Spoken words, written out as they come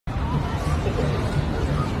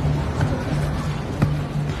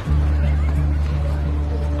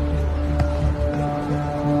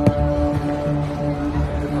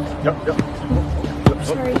Yep.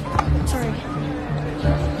 Sorry.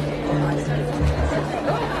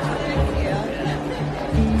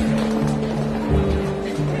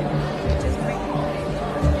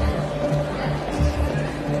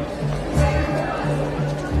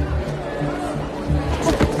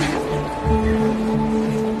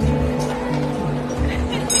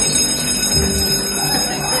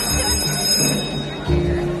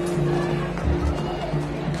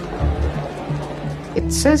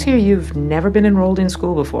 It says here you've never been enrolled in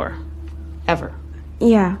school before. Ever.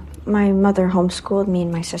 Yeah, my mother homeschooled me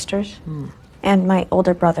and my sisters. And my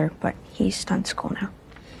older brother, but he's done school now.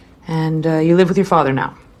 And you live with your father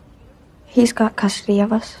now? He's got custody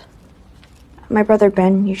of us. My brother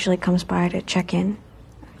Ben usually comes by to check in.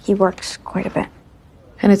 He works quite a bit.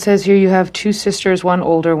 And it says here you have 2 sisters, one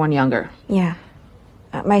older, one younger. Yeah.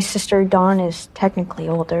 My sister Dawn is technically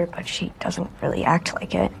older, but she doesn't really act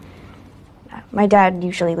like it. My dad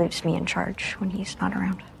usually leaves me in charge when he's not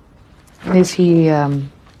around. Is he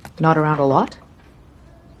not around a lot?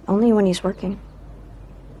 Only when he's working.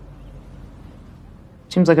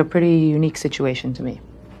 Seems like a pretty unique situation to me.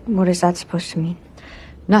 What is that supposed to mean?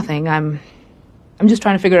 Nothing. I'm just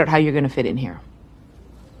trying to figure out how you're going to fit in here.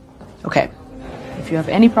 Okay. If you have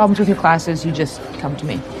any problems with your classes, you just come to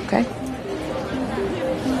me, okay?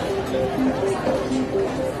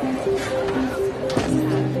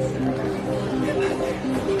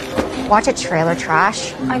 Watch a trailer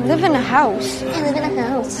trash. I live in a house. I live in a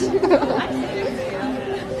house.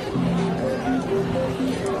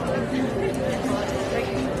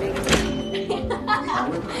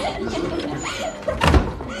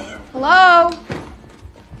 Hello?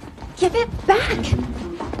 Give it back.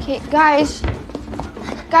 Okay, guys.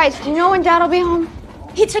 Guys, do you know when Dad will be home?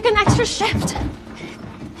 He took an extra shift.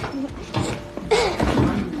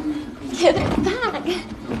 Give it back.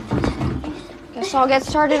 Guess I'll get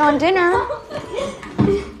started on dinner.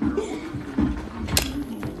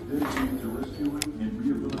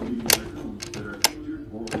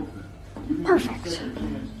 Perfect.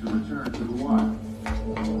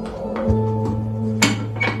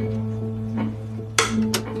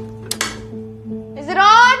 Is it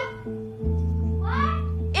on? What?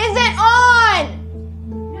 Is it on?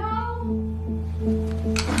 No.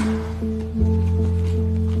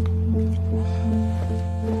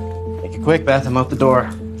 Make it quick, Beth. I'm out the door.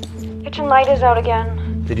 Kitchen light is out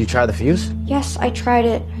again. Did you try the fuse? Yes, I tried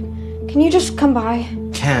it. Can you just come by?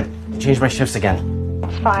 Can't. Change my shifts again.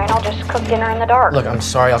 It's fine. I'll just cook dinner in the dark. Look, I'm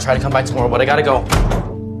sorry. I'll try to come by tomorrow, but I gotta go.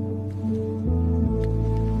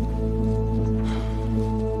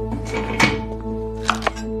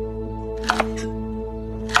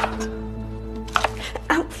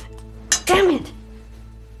 Ow. Damn it.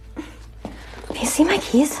 Do you see my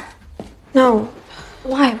keys? No.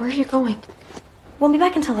 Why? Where are you going? Won't be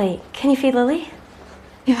back until late. Can you feed Lily?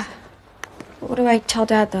 Yeah. What do I tell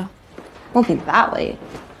Dad, though? Won't be that late.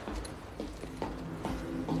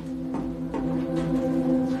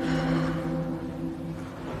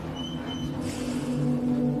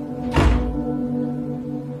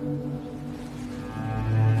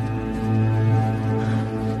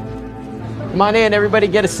 Come on in, everybody.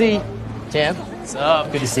 Get a seat. Tim. What's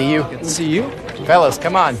up? Good to see you. Good to see you. Fellas,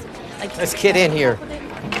 come on. Let's get in here.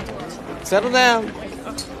 Settle down.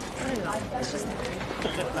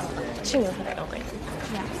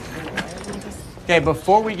 Okay,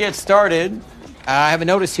 before we get started, I have a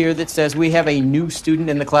notice here that says we have a new student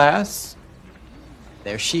in the class.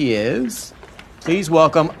 There she is. Please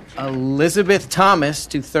welcome Elizabeth Thomas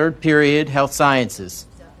to third period Health Sciences.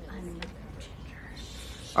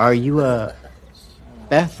 Are you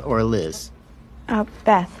Beth or Liz?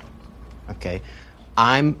 Beth. Okay.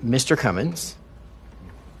 I'm Mr. Cummins,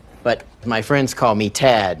 but my friends call me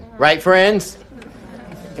Tad. Right, friends?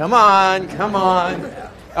 Come on, come on. All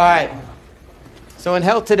right. So in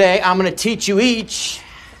health today, I'm going to teach you each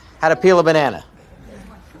how to peel a banana.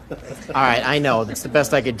 All right, I know. That's the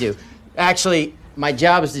best I could do. Actually, my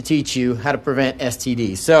job is to teach you how to prevent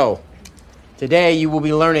STDs. So today you will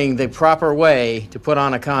be learning the proper way to put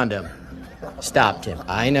on a condom. Stop, Tim.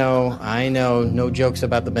 I know. No jokes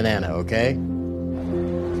about the banana, okay?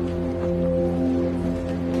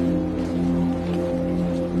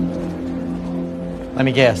 Let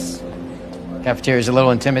me guess. Cafeteria's a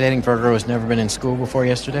little intimidating for a girl who's never been in school before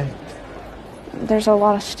yesterday? There's a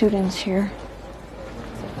lot of students here.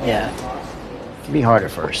 Yeah. It can be hard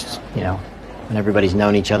at first, you know, when everybody's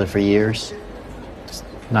known each other for years. It's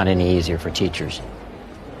not any easier for teachers.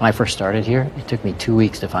 When I first started here, it took me 2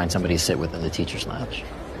 weeks to find somebody to sit with in the teacher's lounge.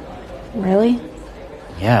 Really?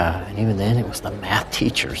 Yeah, and even then, it was the math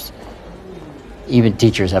teachers. Even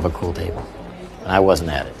teachers have a cool table, and I wasn't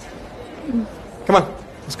at it. Come on,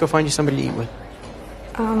 let's go find you somebody to eat with.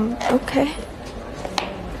 Okay.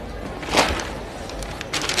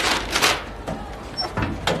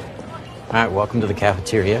 All right, welcome to the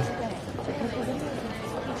cafeteria.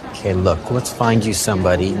 Okay, look, let's find you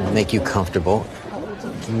somebody, make you comfortable.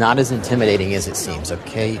 Not as intimidating as it seems,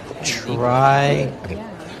 okay? Try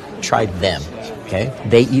them, okay?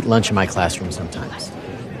 They eat lunch in my classroom sometimes.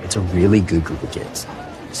 It's a really good group of kids.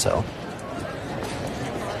 So,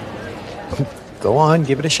 go on,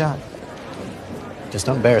 give it a shot. Just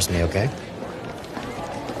don't embarrass me, okay?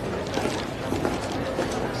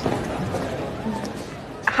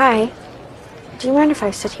 Hi. Do you mind if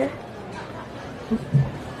I sit here?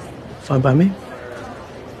 Fine by me.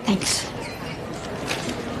 Thanks.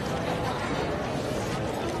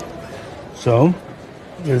 So,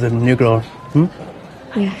 you're the new girl,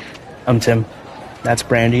 Yeah. I'm Tim. That's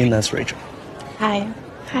Brandy and that's Rachel. Hi.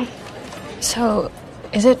 Hi. So,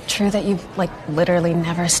 is it true that you've, like, literally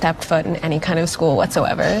never stepped foot in any kind of school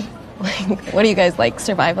whatsoever? Like, what are you guys, like,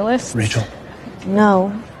 survivalists? Rachel.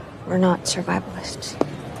 No, we're not survivalists.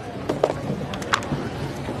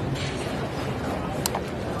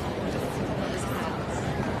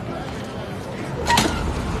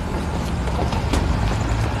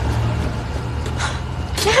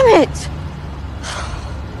 Damn it!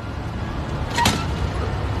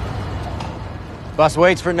 Bus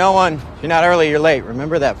waits for no one. If you're not early, you're late.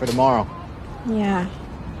 Remember that for tomorrow. Yeah.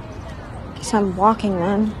 Guess I'm walking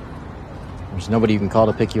then. There's nobody you can call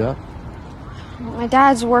to pick you up? My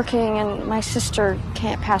dad's working and my sister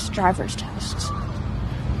can't pass driver's tests.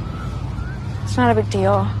 It's not a big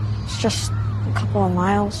deal. It's just a couple of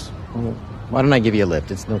miles. Well, why don't I give you a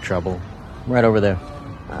lift? It's no trouble. I'm right over there.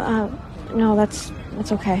 No, that's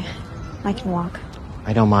okay. I can walk.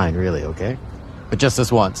 I don't mind, really, okay? But just this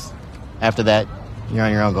once. After that, you're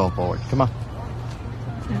on your own going forward. Come on.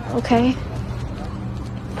 Okay.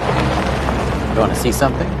 You want to see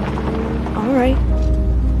something? All right.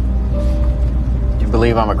 Do you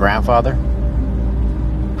believe I'm a grandfather?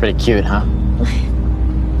 Pretty cute, huh?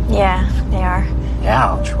 Yeah, they are.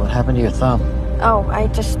 Ouch, what happened to your thumb? Oh, I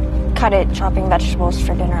just cut it chopping vegetables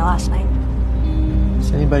for dinner last night.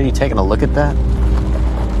 Is anybody taking a look at that?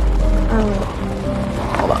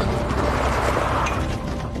 Hold on.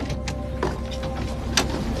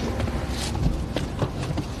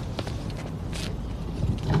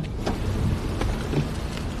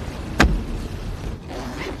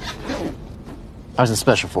 I was in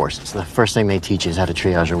Special Forces. The first thing they teach you is how to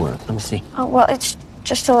triage a wound. Let me see. Oh, well, it's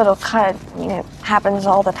just a little cut. I mean, it happens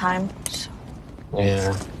all the time. So.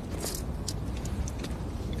 Yeah.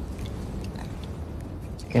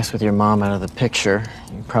 I guess with your mom out of the picture,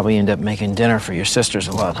 you probably end up making dinner for your sisters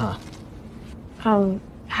a lot, huh? Who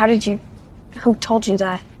told you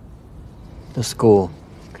that? The school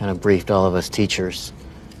kind of briefed all of us teachers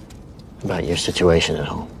about your situation at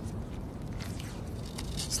home.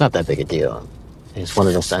 It's not that big a deal. They just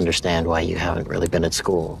wanted us to understand why you haven't really been at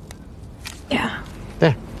school. Yeah.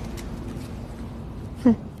 There.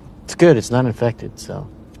 It's good, it's not infected, so,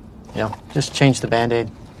 just change the Band-Aid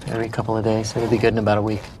every couple of days. It'll be good in about a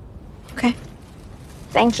week. Okay.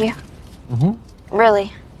 Thank you. Mm-hmm.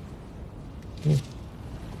 Really.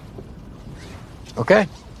 Okay.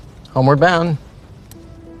 Homeward bound.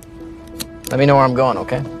 Let me know where I'm going,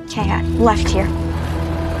 okay? Okay, I left here.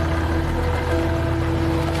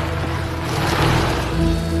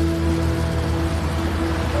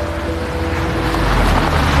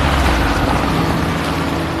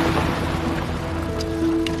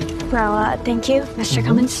 Well, thank you, Mr.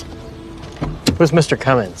 Cummins. Where's Mr.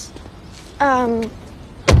 Cummins?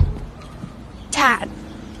 Tad.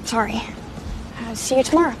 Sorry. See you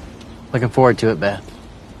tomorrow. Looking forward to it, Beth.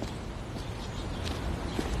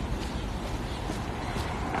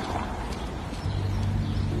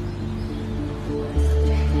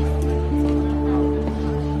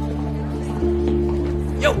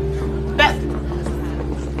 Yo, Beth!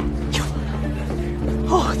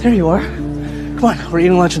 Oh, there you are. Come on, we're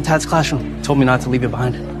eating lunch in Tad's classroom. Told me not to leave you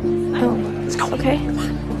behind. Oh, let's go. Okay.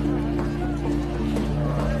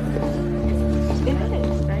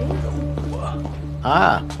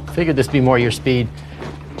 Ah, figured this be more your speed.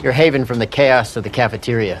 Your haven from the chaos to the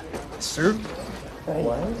cafeteria. Sir? Can't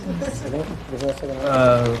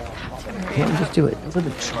we just do it? Is it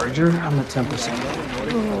a charger? I'm at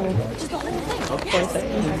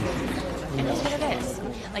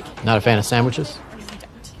 10%. Not a fan of sandwiches?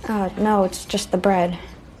 No, it's just the bread.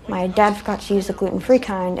 My dad forgot to use the gluten-free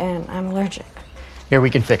kind, and I'm allergic. Here, we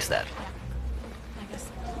can fix that.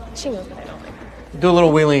 She knows that I don't like her. Do a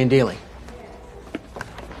little wheeling and dealing.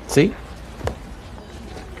 See?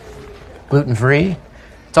 Gluten-free.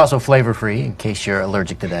 It's also flavor-free, in case you're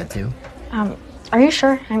allergic to that, too. Are you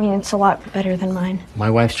sure? I mean, it's a lot better than mine. My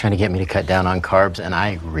wife's trying to get me to cut down on carbs, and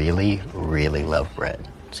I really, really love bread.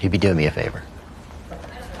 So you'd be doing me a favor.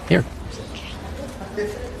 Here.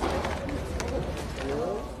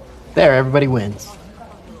 There, everybody wins.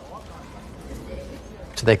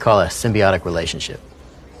 So they call a symbiotic relationship.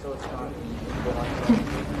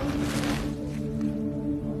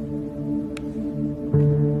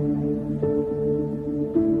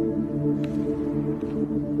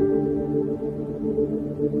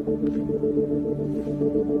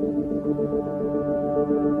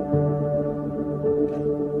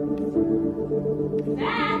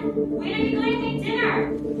 When are you going to make dinner?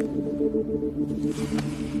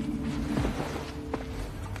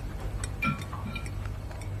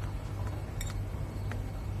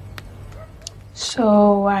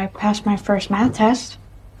 So I passed my first math test.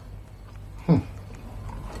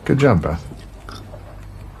 Good job, Beth.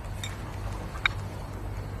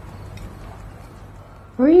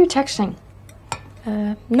 Who are you texting?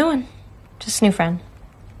 No one. Just a new friend.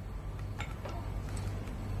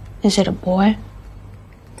 Is it a boy?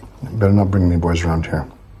 You better not bring any boys around here.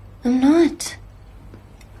 I'm not.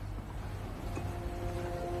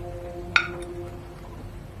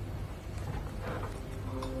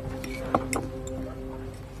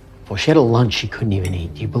 Well, she had a lunch she couldn't even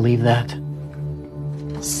eat. Do you believe that?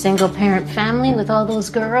 Single parent family with all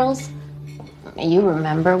those girls? You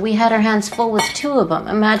remember, we had our hands full with 2 of them.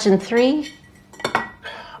 Imagine 3.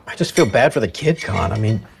 I just feel bad for the kid, Con. I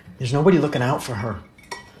mean, there's nobody looking out for her.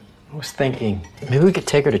 I was thinking, maybe we could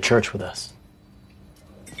take her to church with us.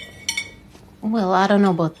 Well, I don't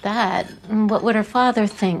know about that. What would her father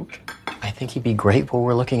think? I think he'd be grateful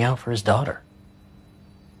we're looking out for his daughter.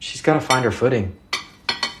 She's got to find her footing.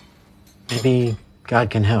 Maybe God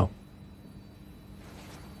can help.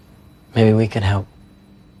 Maybe we can help.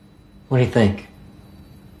 What do you think?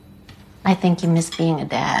 I think you miss being a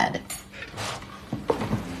dad.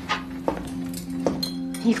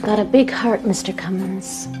 You've got a big heart, Mr.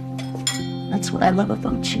 Cummins. That's what I love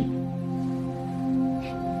about you.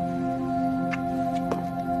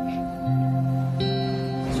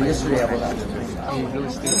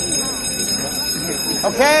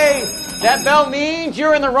 Okay, that bell means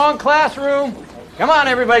you're in the wrong classroom. Come on,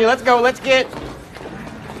 everybody, let's go. Let's get.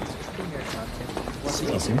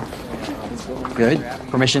 Good.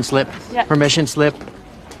 Permission slip. Yeah. Permission slip.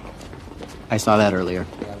 I saw that earlier.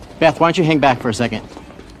 Beth, why don't you hang back for a second?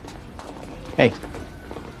 Hey,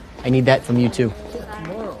 I need that from you too.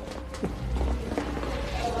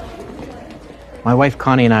 My wife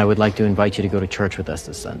Connie and I would like to invite you to go to church with us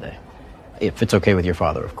this Sunday. If it's okay with your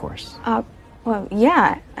father, of course. Well,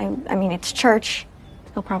 yeah. I mean, it's church.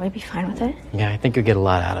 He'll probably be fine with it. Yeah, I think you'll get a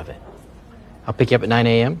lot out of it. I'll pick you up at 9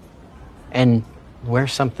 a.m. and wear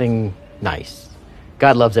something nice.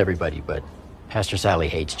 God loves everybody, but Pastor Sally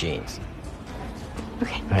hates jeans.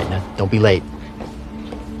 Okay. All right, now don't be late.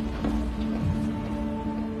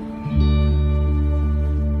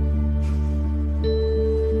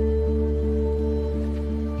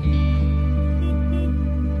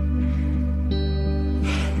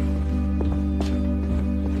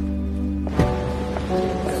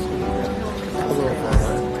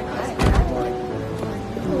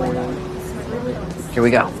 Here we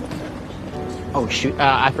go. Oh, shoot.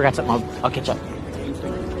 I forgot something. I'll catch up.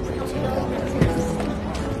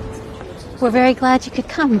 We're very glad you could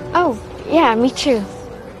come. Oh, yeah, me too.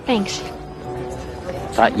 Thanks.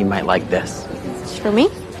 Thought you might like this. It's for me?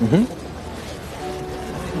 Mm-hmm.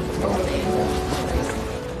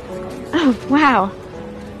 Oh, wow.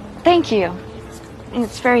 Thank you.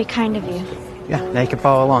 It's very kind of you. Yeah, now you can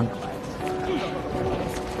follow along.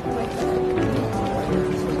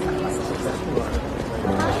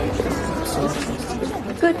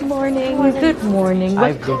 Good morning. Good morning.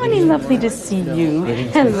 Hi, Well, Connie, Vivian. lovely to see you. Vivian,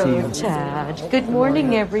 good to Hello, see you. Tad. Good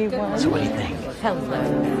morning, everyone. So what do you think? Hello.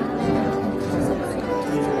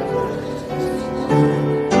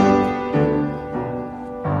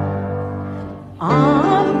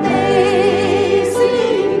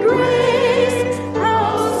 Amazing grace,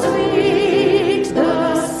 how sweet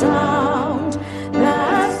the sound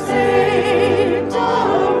that saved a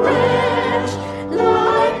wretch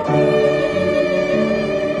like me.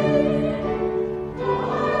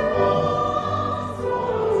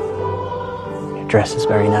 Your dress is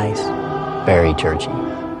very nice. Very churchy.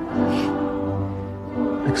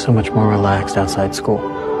 Looks so much more relaxed outside school.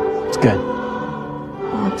 It's good.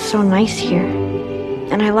 Oh, it's so nice here.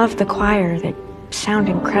 And I love the choir. They sound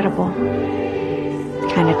incredible.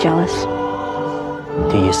 Kind of jealous.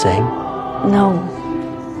 Do you sing? No,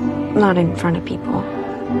 not in front of people.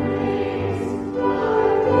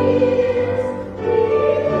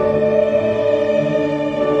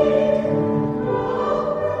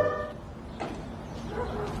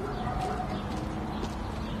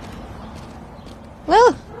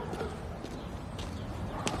 Lil,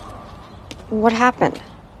 What happened?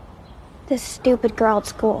 This stupid girl at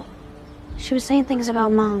school. She was saying things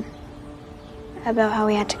about Mom. About how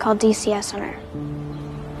we had to call DCS on her.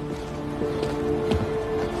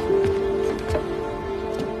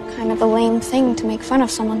 Kind of a lame thing to make fun of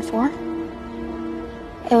someone for.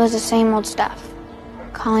 It was the same old stuff.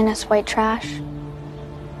 Calling us white trash.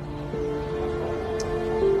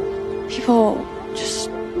 People just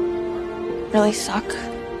really suck.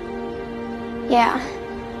 Yeah,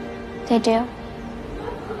 they do.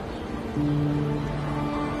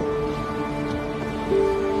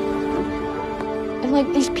 And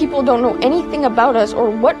like these people don't know anything about us or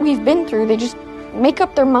what we've been through. They just make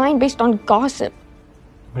up their mind based on gossip.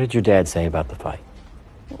 What did your dad say about the fight?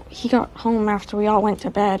 He got home after we all went to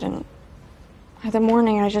bed, and by the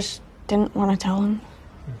morning I just didn't want to tell him.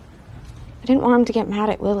 I didn't want him to get mad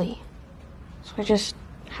at Lily. So I just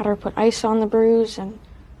had her put ice on the bruise and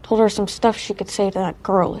told her some stuff she could say to that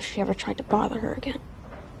girl if she ever tried to bother her again.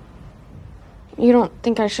 You don't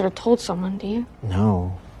think I should have told someone, do you?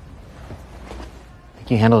 No. I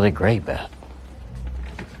think you handled it great, Beth.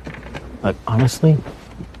 But honestly,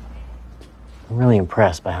 I'm really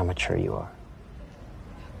impressed by how mature you are.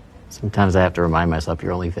 Sometimes I have to remind myself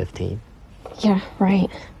you're only 15. Yeah, right.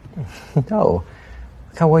 No.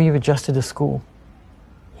 Look how well you've adjusted to school.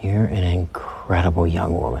 You're an incredible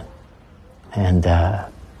young woman. And,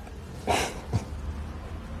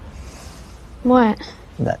 What?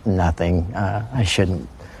 nothing. I shouldn't.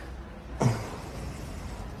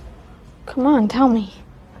 Come on, tell me.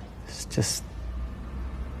 It's just...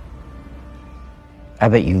 I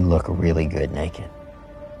bet you look really good naked.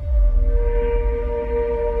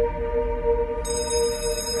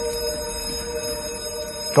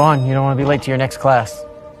 Go on, you don't want to be late to your next class.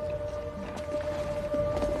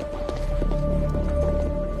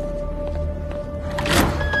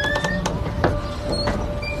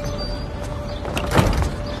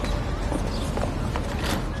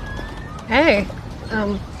 hey,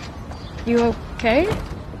 you okay?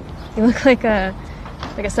 You look like a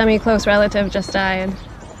semi-close relative just died.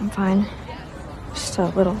 I'm fine. Just a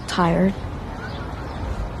little tired.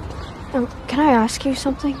 Can I ask you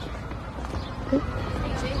something?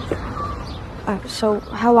 So,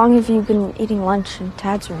 how long have you been eating lunch in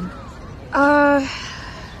Tad's room? A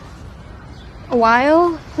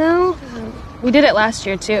while now. We did it last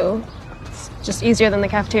year, too. It's just easier than the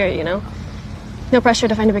cafeteria, you know? No pressure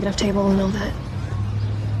to find a big enough table and all that.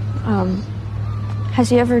 Has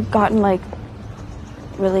he ever gotten, like,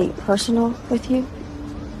 really personal with you?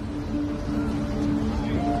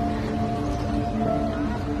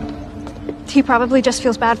 He probably just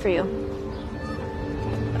feels bad for you.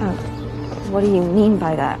 What do you mean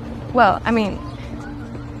by that? Well, I mean,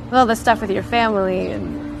 with all the stuff with your family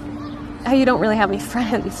and how you don't really have any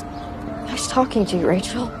friends. Nice talking to you,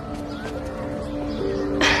 Rachel.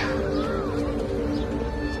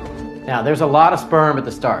 Now, there's a lot of sperm at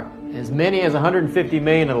the start. As many as 150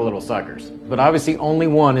 million of the little suckers. But obviously only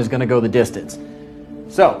one is going to go the distance.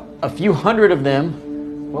 So, a few hundred of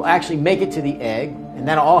them will actually make it to the egg, and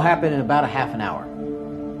that'll all happen in about a half an hour.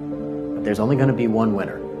 But there's only going to be one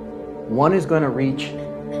winner. One is going to reach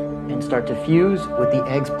and start to fuse with the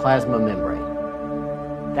egg's plasma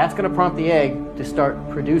membrane. That's going to prompt the egg to start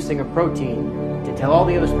producing a protein to tell all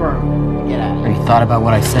the other sperm to get out. Have you thought about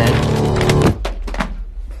what I said?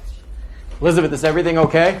 Elizabeth, is everything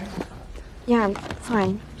okay? Yeah, I'm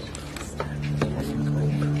fine.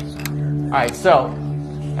 All right, so,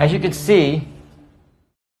 as you can see,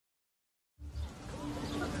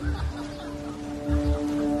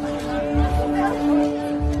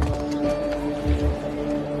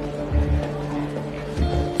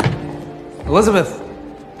 Elizabeth!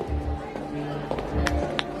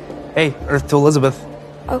 Hey, Earth to Elizabeth.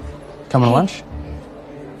 Oh. Coming to lunch?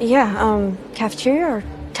 Yeah, cafeteria or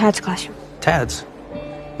Tad's classroom? Tad's.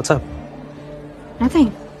 What's up?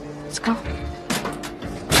 Nothing. Let's go.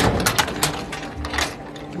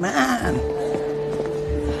 Come on.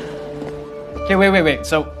 Okay, wait.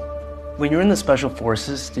 So, when you were in the Special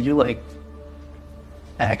Forces, did you, like,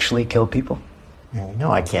 actually kill people?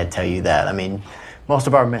 No, I can't tell you that. I mean, most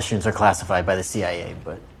of our missions are classified by the CIA,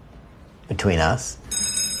 but between us.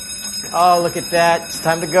 Oh, look at that. It's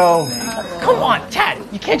time to go. Come on, Tad.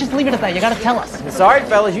 You can't just leave it at that. You gotta tell us. Sorry,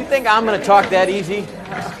 fellas. You think I'm going to talk that easy?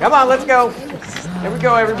 Come on, let's go. Here we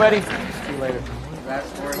go, everybody. See you later.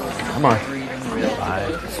 Come on.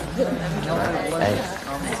 Bye. Hey.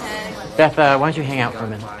 Beth, why don't you hang out for a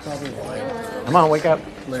minute? Come on, wake up.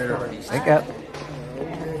 Wake up.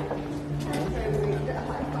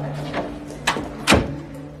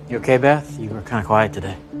 You okay, Beth? You were kind of quiet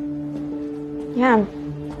today. Yeah,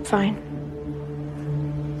 I'm fine.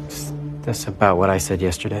 That's about what I said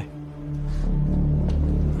yesterday.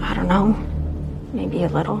 I don't know. Maybe a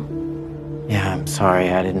little. Yeah, I'm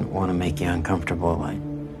sorry. I didn't want to make you uncomfortable.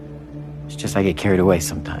 It's just I get carried away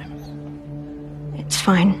sometimes. It's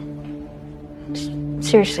fine.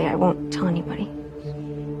 Seriously, I won't tell anybody.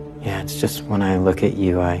 Yeah, it's just when I look at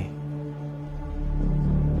you, I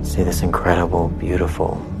see this incredible,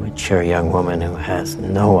 beautiful, mature young woman who has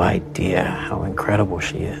no idea how incredible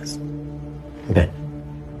she is. But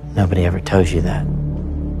nobody ever tells you that,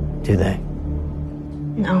 do they?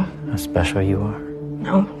 No. How special you are.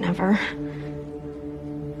 No, never.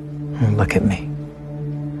 Look at me.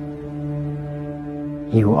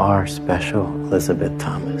 You are special, Elizabeth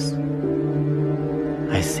Thomas.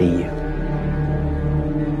 I see you.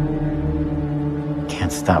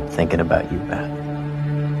 Can't stop thinking about you, Beth.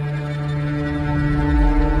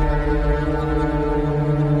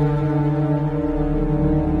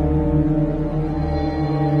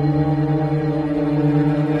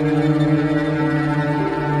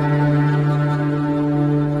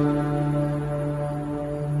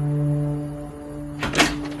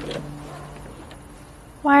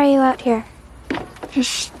 Why are you out here?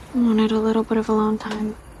 Just wanted a little bit of alone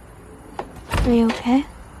time. Are you okay?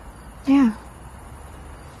 Yeah.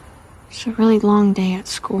 It's a really long day at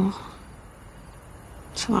school.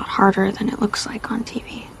 It's a lot harder than it looks like on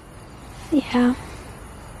TV. Yeah.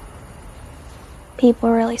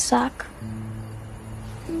 People really suck.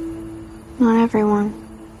 Not everyone.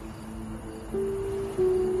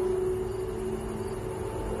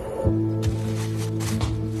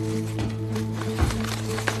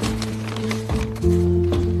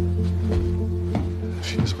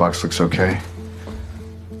 Fuse box looks okay.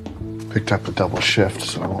 Picked up a double shift,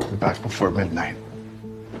 so I won't be back before midnight.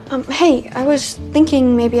 Hey, I was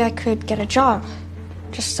thinking maybe I could get a job.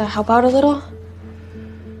 Just to help out a little.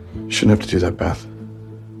 You shouldn't have to do that, Beth.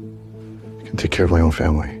 I can take care of my own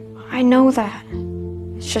family. I know that.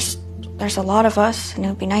 It's just, there's a lot of us, and it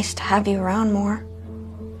would be nice to have you around more.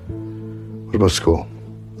 What about school?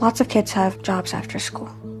 Lots of kids have jobs after school.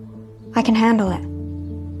 I can handle it.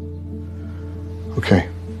 Okay,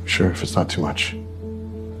 sure, if it's not too much.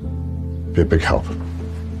 Be a big help.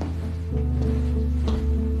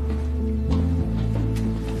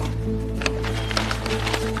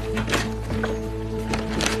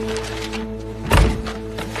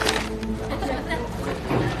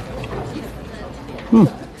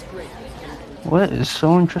 What is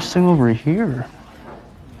so interesting over here?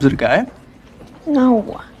 Is it a guy?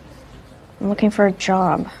 No. I'm looking for a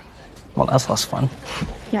job. Well, that's less fun.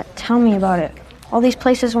 Yeah, tell me about it. All these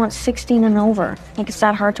places want 16 and over. Think it's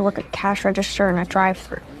that hard to work a cash register and a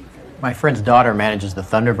drive-thru. My friend's daughter manages the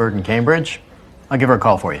Thunderbird in Cambridge. I'll give her a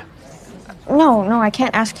call for you. No, I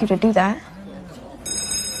can't ask you to do that.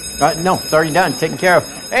 No, it's already done. Taken care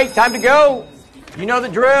of. Hey, time to go. You know the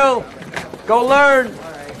drill. Go learn.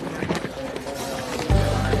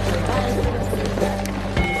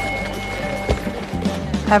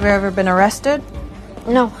 Have you ever been arrested?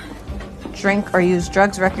 No. Drink or use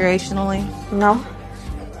drugs recreationally? No.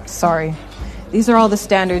 Sorry. These are all the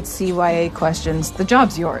standard CYA questions. The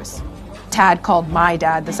job's yours. Tad called my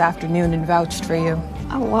dad this afternoon and vouched for you.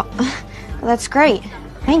 Oh, well, that's great.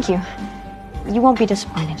 Thank you. You won't be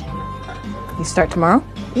disappointed. You start tomorrow?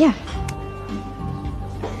 Yeah.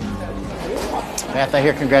 Beth, I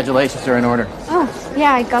hear congratulations are in order. Oh,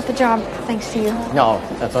 yeah, I got the job, thanks to you. No,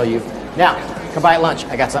 that's all you. Now, come by at lunch.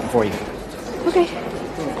 I got something for you. Okay.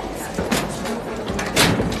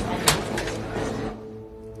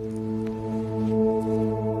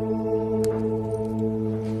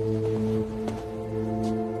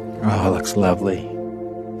 Oh, it looks lovely.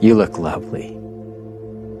 You look lovely.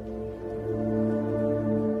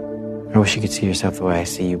 I wish you could see yourself the way I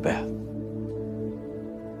see you, Beth.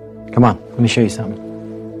 Come on, let me show you something.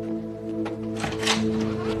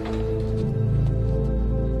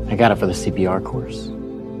 I got it for the CPR course.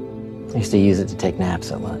 I used to use it to take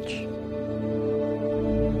naps at lunch.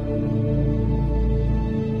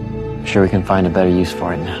 I'm sure we can find a better use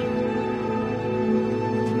for it now.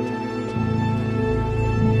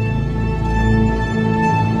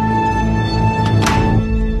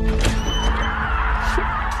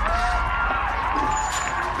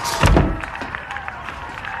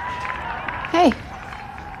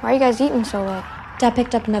 guys eating so late? Dad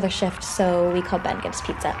picked up another shift, so we called Ben to get us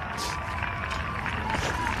pizza.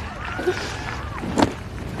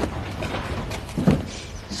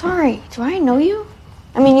 Sorry, do I know you?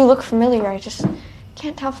 I mean, you look familiar. I just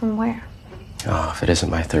can't tell from where. Oh, if it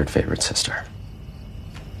isn't my third favorite sister.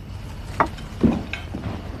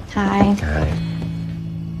 Hi. Hi.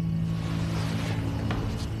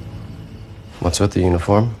 What's with the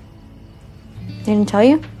uniform? They didn't tell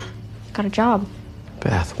you? Got a job.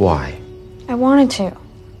 Beth, why? I wanted to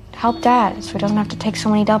help Dad so he doesn't have to take so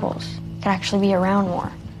many doubles. Could actually be around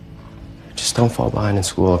more. Just don't fall behind in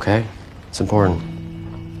school, okay? It's important.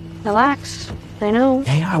 Relax. I know.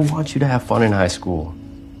 Hey, I want you to have fun in high school.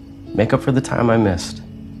 Make up for the time I missed.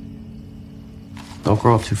 Don't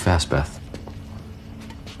grow up too fast, Beth.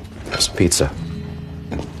 Have some pizza.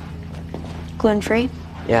 Gluten-free?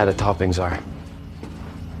 Yeah, the toppings are.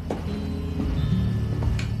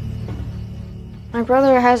 My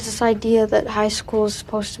brother has this idea that high school is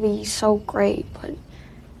supposed to be so great, but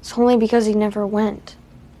it's only because he never went.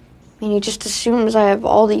 I mean, he just assumes I have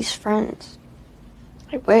all these friends.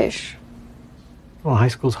 I wish. Well, high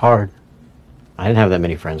school's hard. I didn't have that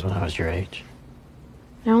many friends when I was your age.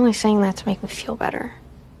 They're only saying that to make me feel better.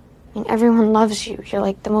 I mean, everyone loves you. You're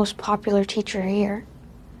like the most popular teacher here.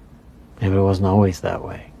 Yeah, but it wasn't always that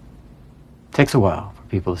way. It takes a while for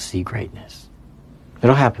people to see greatness.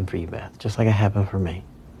 It'll happen for you, Beth, just like it happened for me.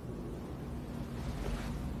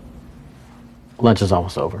 Lunch is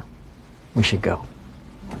almost over. We should go.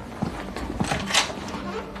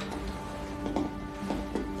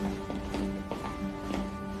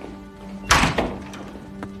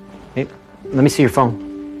 Hey, let me see your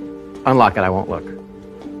phone. Unlock it, I won't look.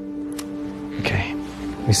 Okay,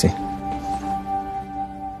 let me see.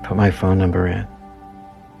 Put my phone number in.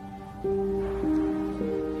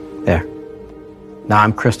 There. Now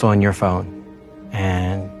I'm Crystal in your phone,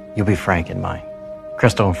 and you'll be Frank in mine.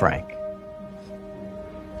 Crystal and Frank.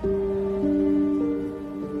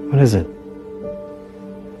 What is it?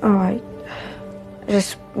 Oh, I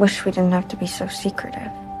just wish we didn't have to be so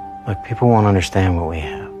secretive. Look, people won't understand what we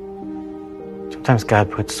have. Sometimes God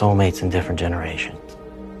puts soulmates in different generations.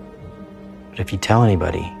 But if you tell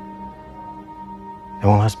anybody, they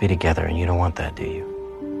won't let us be together, and you don't want that, do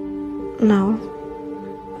you? No.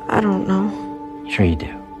 I don't know. Sure you do.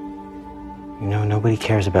 You know, nobody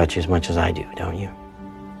cares about you as much as I do, don't you?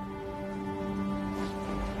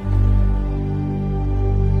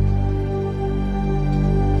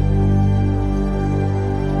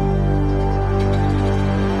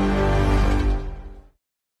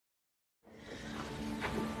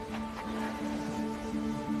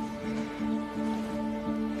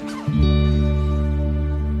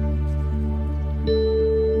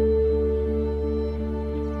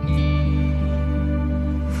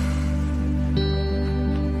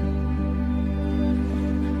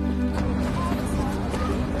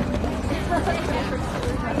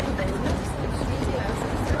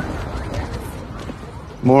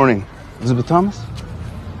 Morning. Elizabeth Thomas?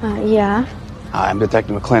 Yeah. Hi, I'm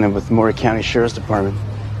Detective McLennan with the Maury County Sheriff's Department.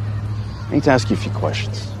 I need to ask you a few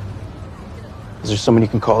questions. Is there someone you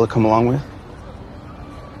can call to come along with?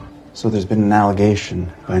 So there's been an allegation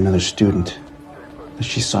by another student that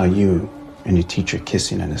she saw you and your teacher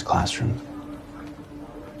kissing in his classroom.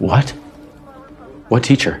 What? What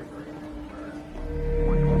teacher?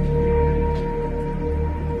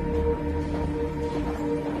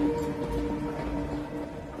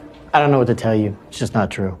 I don't know what to tell you. It's just not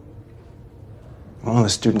true. Well, the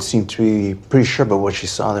student seemed to be pretty sure about what she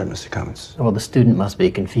saw there, Mr. Cummins. Well, the student must be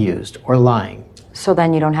confused or lying. So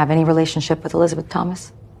then you don't have any relationship with Elizabeth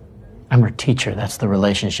Thomas? I'm her teacher. That's the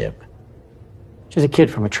relationship. She's a kid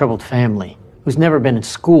from a troubled family who's never been in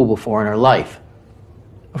school before in her life.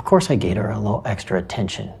 Of course I gave her a little extra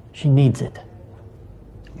attention. She needs it.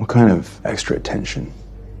 What kind of extra attention?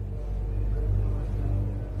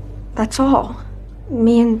 That's all.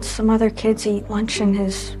 Me and some other kids eat lunch in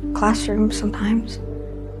his classroom sometimes.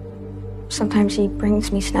 Sometimes he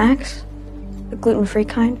brings me snacks, the gluten-free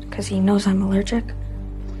kind, because he knows I'm allergic.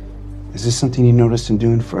 Is this something you noticed him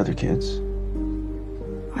doing for other kids?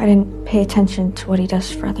 I didn't pay attention to what he does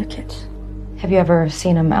for other kids. Have you ever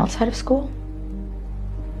seen him outside of school?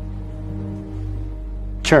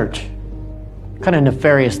 Church. What kind of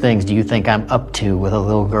nefarious things do you think I'm up to with a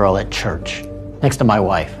little girl at church, next to my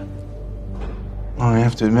wife? Well, I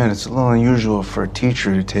have to admit, it's a little unusual for a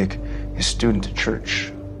teacher to take his student to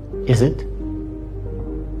church. Is it?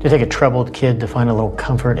 To take a troubled kid to find a little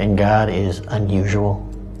comfort in God is unusual.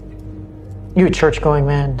 You a church-going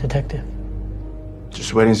man, Detective?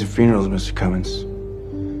 Just weddings and funerals, Mr. Cummins.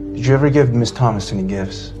 Did you ever give Miss Thomas any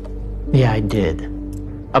gifts? Yeah, I did.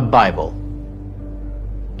 A Bible.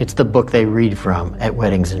 It's the book they read from at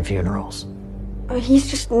weddings and funerals. He's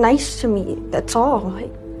just nice to me, that's all.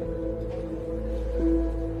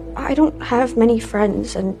 I don't have many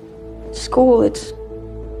friends, and school, it's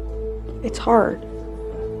hard.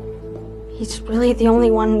 He's really the only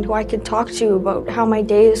one who I could talk to about how my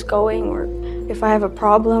day is going or if I have a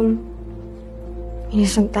problem.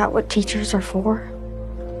 Isn't that what teachers are for?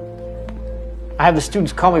 I have the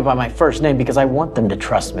students call me by my first name because I want them to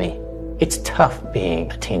trust me. It's tough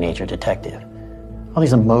being a teenager detective. All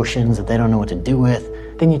these emotions that they don't know what to do with.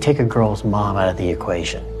 Then you take a girl's mom out of the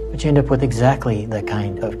equation. But you end up with exactly the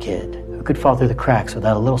kind of kid who could fall through the cracks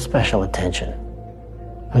without a little special attention.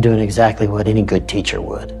 I'm doing exactly what any good teacher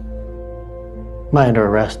would. Am I under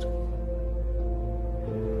arrest?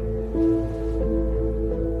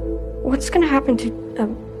 What's gonna happen to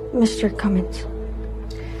Mr. Cummins?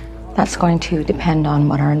 That's going to depend on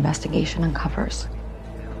what our investigation uncovers.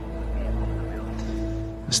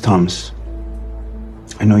 Miss Thomas,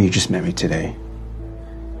 I know you just met me today,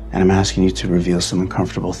 and I'm asking you to reveal some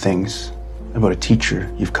uncomfortable things about a teacher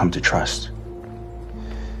you've come to trust.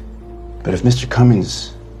 But if Mr.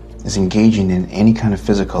 Cummins is engaging in any kind of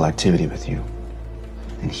physical activity with you,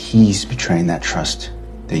 then he's betraying that trust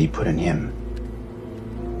that you put in him.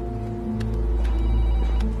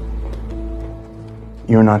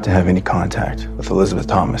 You're not to have any contact with Elizabeth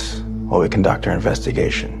Thomas while we conduct our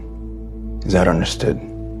investigation. Is that understood?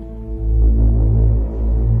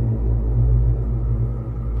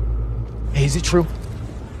 Hey, is it true?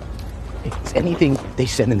 Is anything they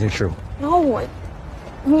said in there true? No, I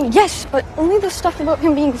mean, yes, but only the stuff about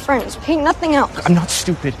him being friends, okay? Nothing else. I'm not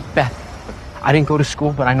stupid, Beth. I didn't go to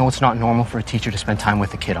school, but I know it's not normal for a teacher to spend time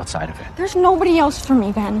with a kid outside of it. There's nobody else for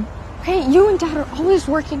me, Ben. Okay, you and Dad are always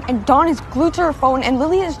working, and Dawn is glued to her phone, and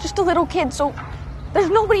Lily is just a little kid, so there's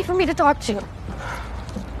nobody for me to talk to.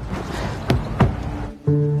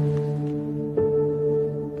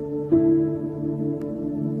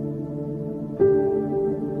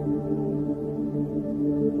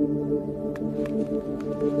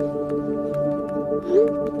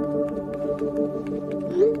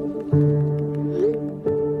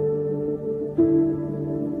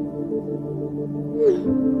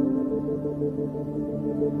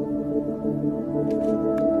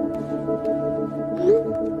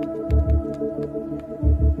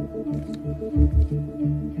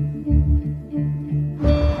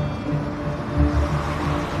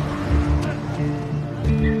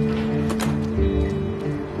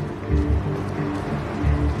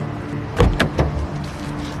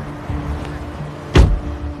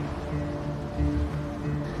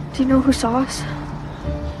 Do you know who saw us?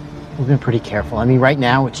 We've been pretty careful. I mean, right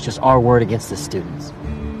now, it's just our word against the students.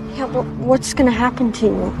 Yeah, but what's gonna happen to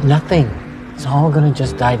you? Nothing. It's all gonna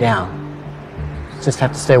just die down. Just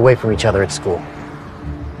have to stay away from each other at school.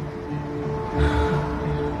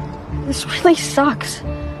 This really sucks.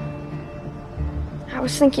 I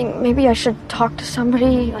was thinking maybe I should talk to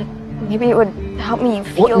somebody, like maybe it would help me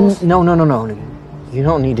feel... What? No. You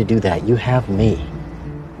don't need to do that. You have me.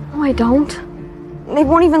 No, I don't. They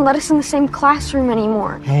won't even let us in the same classroom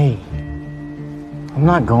anymore. Hey, I'm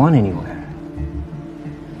not going anywhere.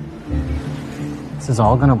 This is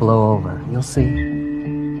all gonna blow over. You'll see.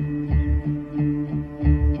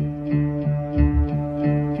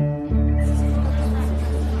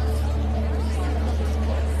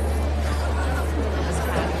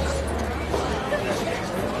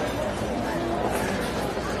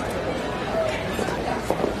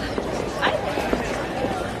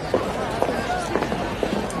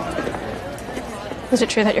 Is it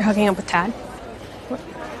true that you're hooking up with Tad?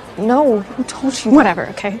 No, who told you? Whatever,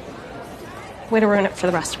 okay? Way to ruin it for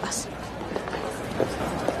the rest of us.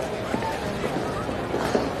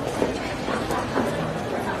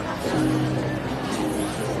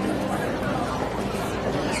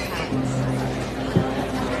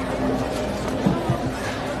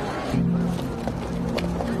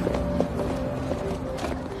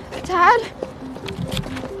 Dad?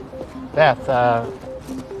 Beth,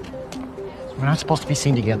 we're not supposed to be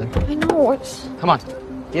seen together. I know, it's... Come on,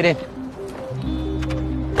 get in.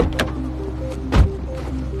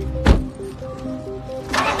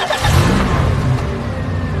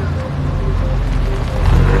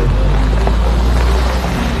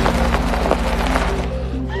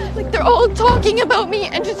 Like, they're all talking about me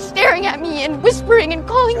and just staring at me and whispering and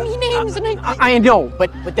calling me names and I know,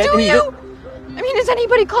 but that... Do you? I mean, is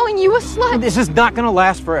anybody calling you a slut? This is not gonna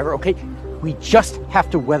last forever, okay? We just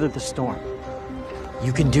have to weather the storm.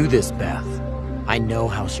 You can do this, Beth. I know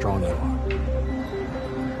how strong you are.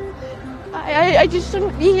 I just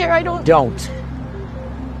shouldn't be here. I don't... Don't.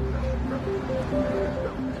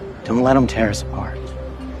 Don't let them tear us apart.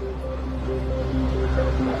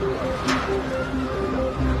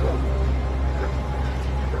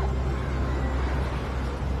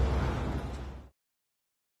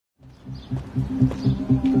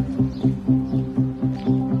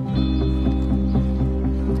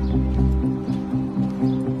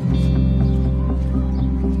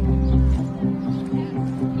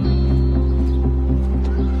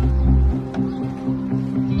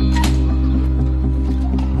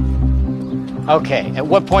 Okay, at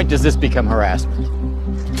what point does this become harassment?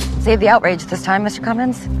 Save the outrage this time, Mr.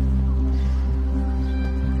 Cummins.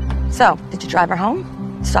 So, did you drive her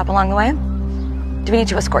home? Stop along the way? Do we need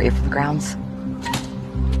to escort you from the grounds?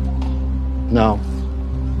 No.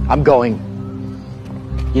 I'm going.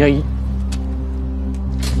 You know,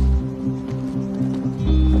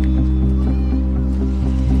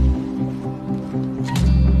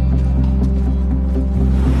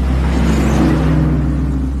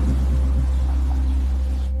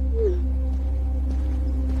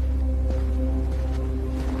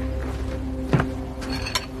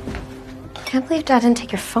 I can't believe Dad didn't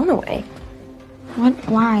take your phone away. What?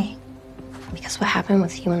 Why? Because what happened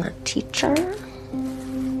with you and that teacher?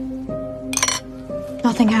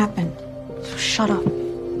 Nothing happened. So shut up.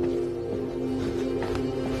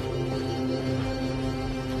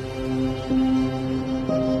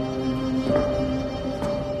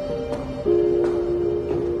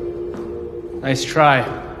 Nice try.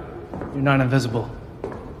 You're not invisible.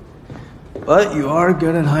 But you are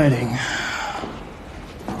good at hiding.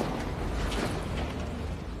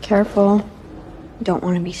 Careful. You don't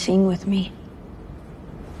want to be seen with me.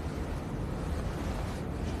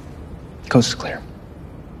 Coast is clear.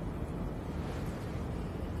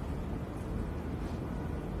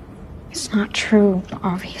 It's not true,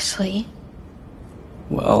 obviously.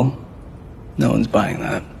 Well, no one's buying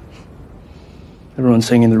that. Everyone's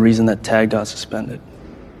singing the reason that Tad got suspended.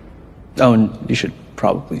 Oh, and you should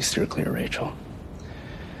probably steer clear of Rachel.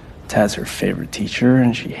 Tad's her favorite teacher,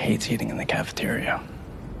 and she hates eating in the cafeteria.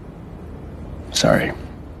 Sorry.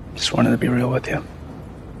 Just wanted to be real with you.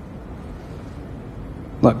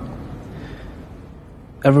 Look,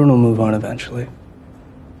 everyone will move on eventually.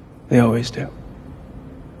 They always do.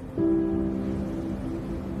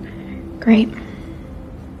 Great.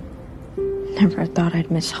 Never thought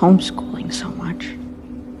I'd miss homeschooling so much.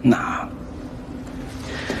 Nah.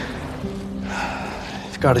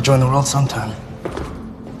 You've got to join the world sometime.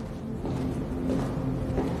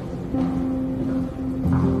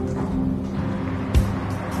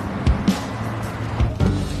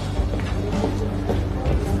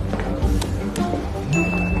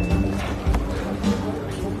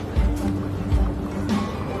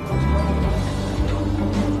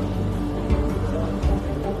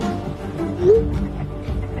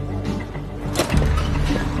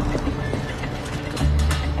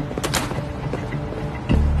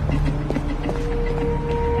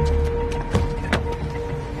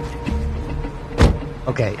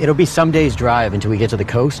 Okay, it'll be some days' drive until we get to the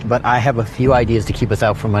coast, but I have a few ideas to keep us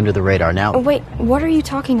out from under the radar. Now, Wait, what are you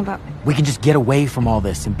talking about? we can just get away from all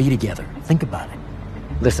this and be together. Think about it.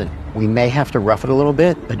 Listen, we may have to rough it a little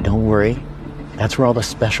bit, but don't worry. That's where all the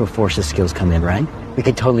special forces skills come in, right? We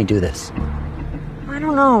could totally do this. I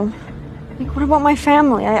don't know. Like, what about my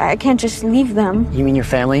family? I can't just leave them. You mean your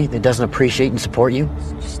family that doesn't appreciate and support you?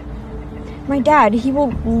 My dad, he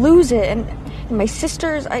will lose it. And my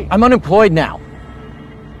sisters, I'm unemployed now.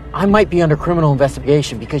 I might be under criminal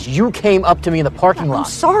investigation because you came up to me in the parking lot.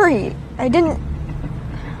 I'm sorry. I didn't...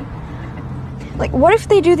 Like, what if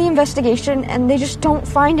they do the investigation and they just don't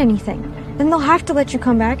find anything? Then they'll have to let you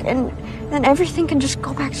come back, and then everything can just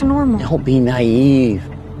go back to normal. Don't be naive.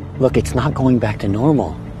 Look, it's not going back to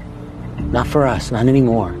normal. Not for us, not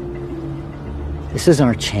anymore. This is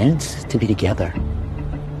our chance to be together.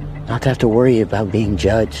 Not to have to worry about being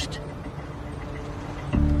judged.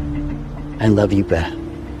 I love you, Beth.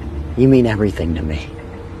 You mean everything to me.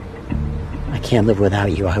 I can't live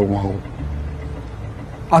without you. I won't.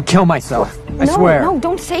 I'll kill myself. I swear. No,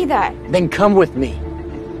 don't say that. Then come with me.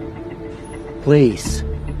 Please.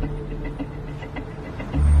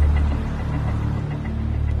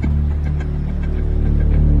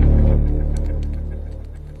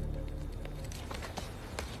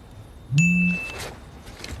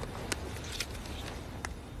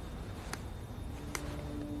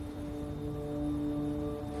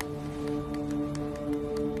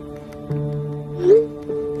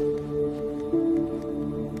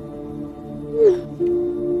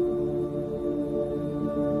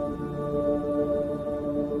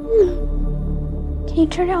 Can you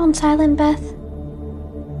turn it on silent, Beth?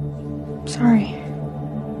 Sorry.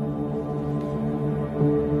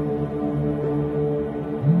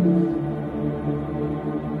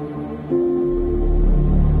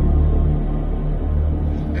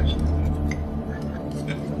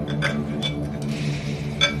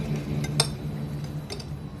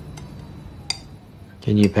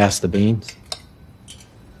 Can you pass the beans?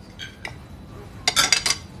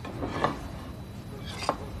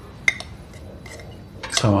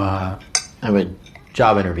 So, I have a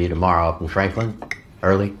job interview tomorrow up in Franklin,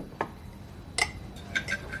 early.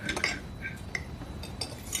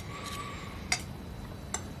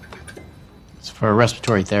 It's for a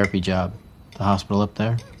respiratory therapy job at the hospital up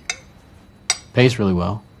there. Pays really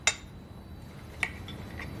well.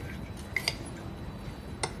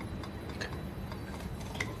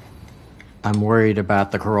 I'm worried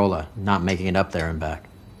about the Corolla not making it up there and back.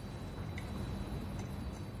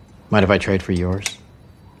 Mind if I trade for yours?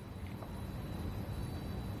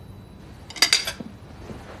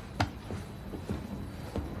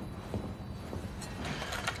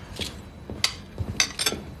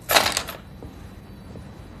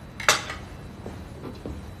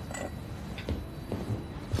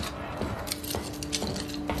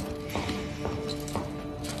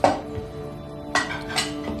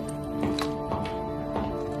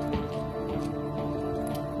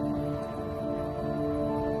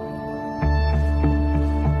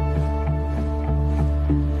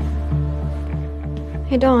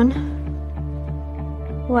 Hey, Dawn.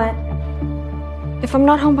 What? If I'm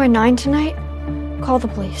not home by 9 tonight, call the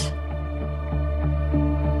police.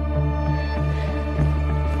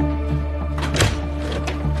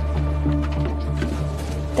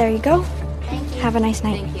 There you go. Thank you. Have a nice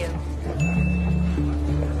night. Thank you.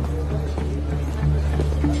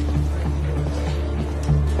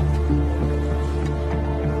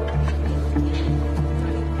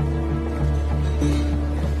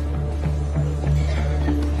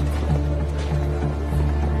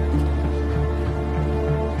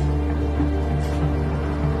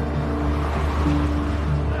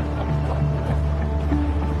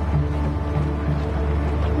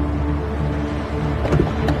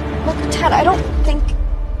 Ted, I don't think...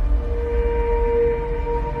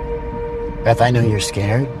 Beth, I know you're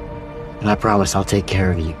scared, and I promise I'll take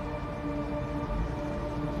care of you.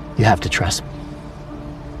 You have to trust me.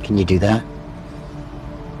 Can you do that?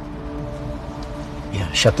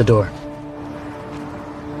 Yeah, shut the door.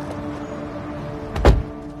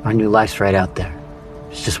 Our new life's right out there.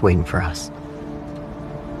 It's just waiting for us.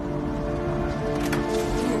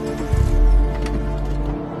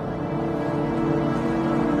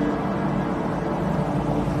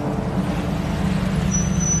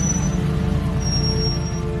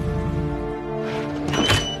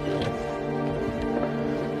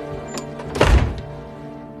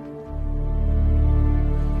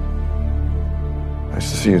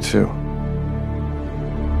 Nice to see you too.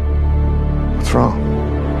 What's wrong?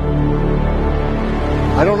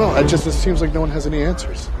 I don't know. It seems like no one has any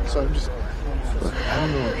answers. So I'm just... I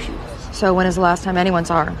don't know where she is. So when is the last time anyone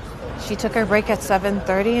saw her? She took her break at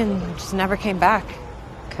 7:30 and just never came back.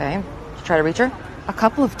 Okay. Did you try to reach her? A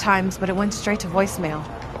couple of times, but it went straight to voicemail.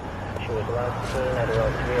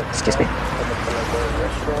 Excuse me.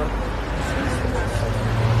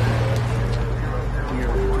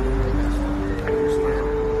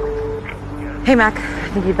 Hey, Mac. I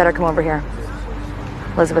think you'd better come over here.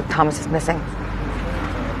 Elizabeth Thomas is missing.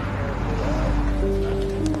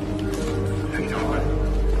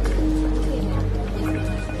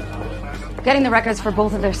 Getting the records for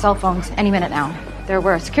both of their cell phones any minute now. There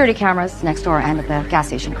were security cameras next door and at the gas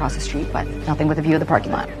station across the street, but nothing with a view of the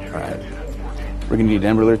parking lot. All right. We're gonna need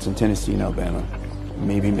Amber Alerts in Tennessee and Alabama.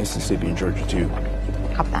 Maybe Mississippi and Georgia too.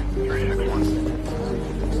 Copy that.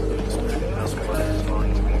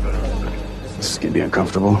 This is gonna be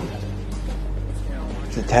uncomfortable.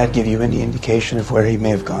 Did Tad give you any indication of where he may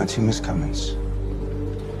have gone to, Miss Cummins?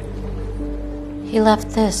 He left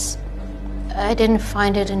this. I didn't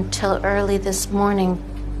find it until early this morning.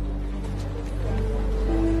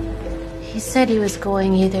 He said he was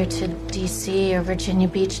going either to D.C. or Virginia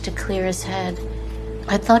Beach to clear his head.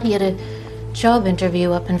 I thought he had a job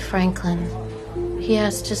interview up in Franklin. He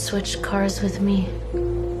asked to switch cars with me.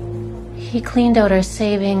 He cleaned out our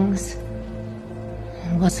savings.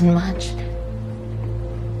 It wasn't much.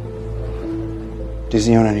 Does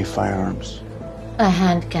he own any firearms? A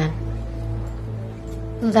handgun.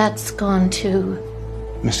 That's gone too.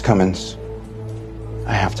 Miss Cummins,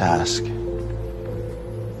 I have to ask.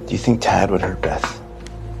 Do you think Tad would hurt Beth?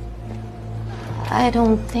 I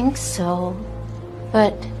don't think so.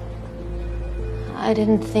 But I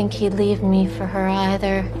didn't think he'd leave me for her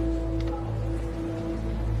either.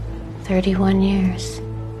 31 years.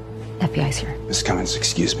 FBI's here. Miss Cummins,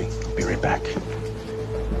 excuse me. I'll be right back.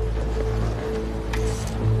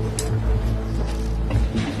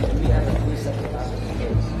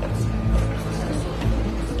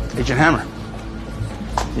 Agent Hammer,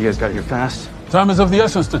 you guys got here fast? Time is of the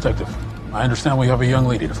essence, Detective. I understand we have a young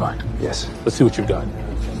lady to find. Yes. Let's see what you've got.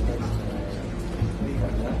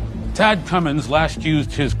 Tad Cummins last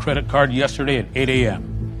used his credit card yesterday at 8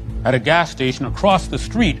 a.m. at a gas station across the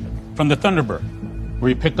street from the Thunderbird, where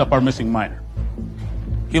he picked up our missing minor.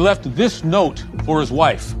 He left this note for his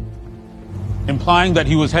wife, implying that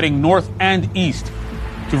he was heading north and east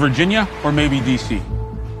to Virginia or maybe D.C.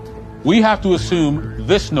 We have to assume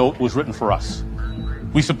this note was written for us.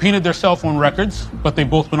 We subpoenaed their cell phone records, but they've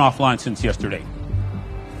both been offline since yesterday.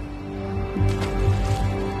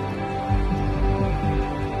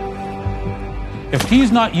 If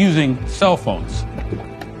he's not using cell phones,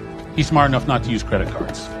 he's smart enough not to use credit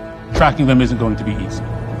cards. Tracking them isn't going to be easy.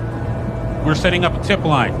 We're setting up a tip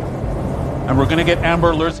line, and we're going to get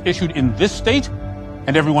Amber Alerts issued in this state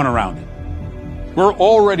and everyone around it. We're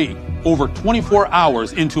already over 24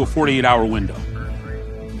 hours into a 48-hour window.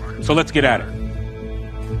 So let's get at it.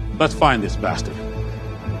 Let's find this bastard.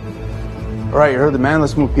 All right, you heard the man.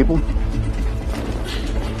 Let's move, people.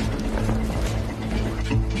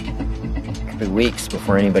 It'll be weeks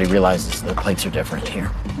before anybody realizes their plates are different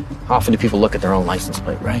here. How often do people look at their own license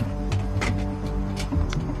plate, right?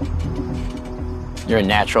 You're a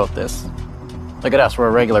natural at this. Look at us, we're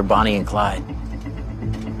a regular Bonnie and Clyde.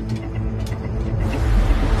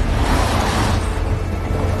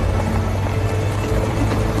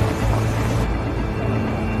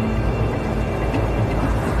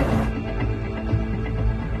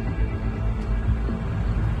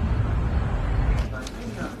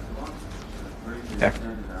 There.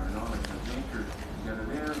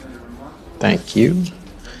 Thank you.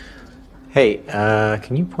 Hey,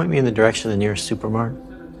 can you point me in the direction of the nearest supermart?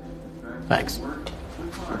 Thanks.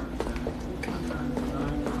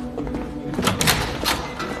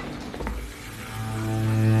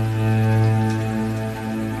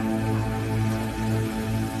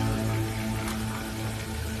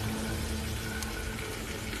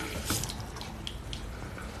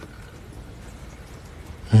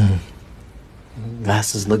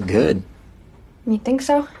 Glasses look good. You think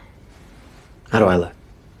so? How do I look?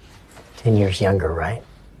 10 years younger, right?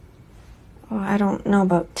 Well, I don't know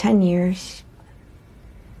about 10 years.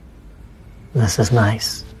 This is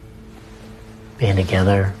nice. Being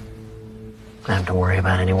together, not have to worry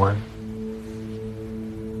about anyone.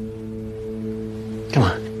 Come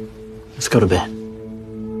on, let's go to bed.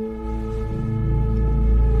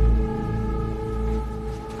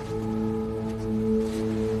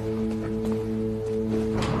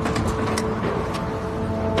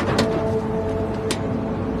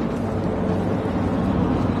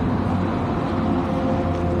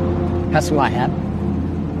 Pass me my hat.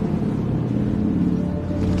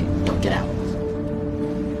 Get out.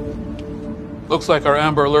 Looks like our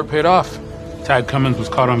Amber Alert paid off. Tad Cummins was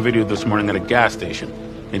caught on video this morning at a gas station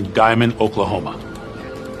in Diamond, Oklahoma.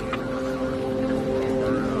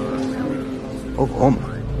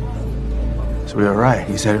 Oklahoma? So we were right.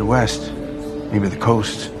 He's headed west. Maybe the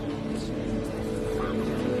coast.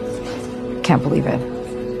 Can't believe it.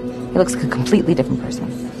 He looks like a completely different person.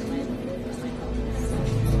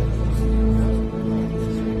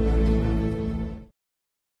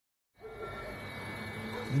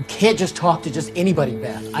 You can't just talk to just anybody,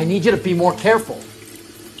 Beth. I need you to be more careful.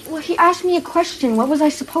 Well, he asked me a question. What was I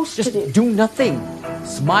supposed to do? Do nothing.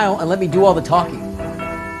 Smile and let me do all the talking.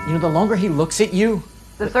 You know, the longer he looks at you...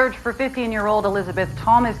 The search for 15-year-old Elizabeth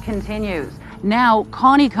Thomas continues. Now,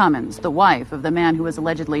 Connie Cummins, the wife of the man who has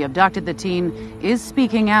allegedly abducted the teen, is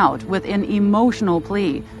speaking out with an emotional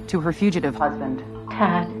plea to her fugitive husband.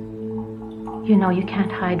 Tad, you know you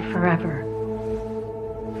can't hide forever.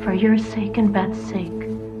 For your sake and Beth's sake,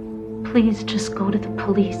 please just go to the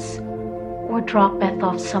police or drop Beth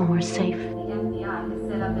off somewhere safe. The FBI has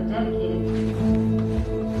set up a dedicated...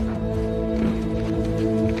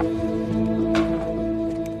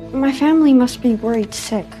 My family must be worried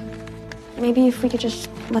sick. Maybe if we could just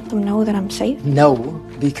let them know that I'm safe? No,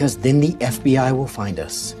 because then the FBI will find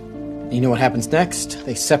us. And you know what happens next?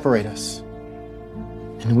 They separate us.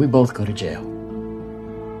 And then we both go to jail.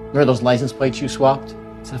 Remember those license plates you swapped?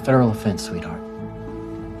 It's a federal offense, sweetheart.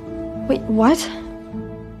 Wait, what?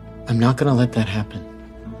 I'm not gonna let that happen.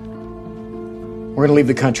 We're gonna leave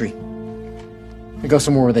the country. And go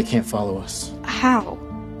somewhere where they can't follow us. How?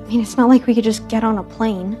 I mean, it's not like we could just get on a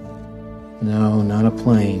plane. No, not a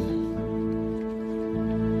plane.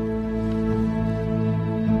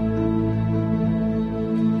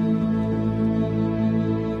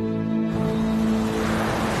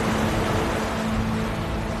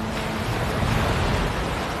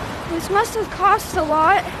 This must have cost a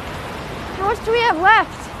lot. How much do we have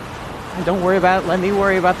left? Don't worry about it. Let me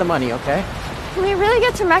worry about the money, okay? Can we really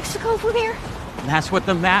get to Mexico from here? That's what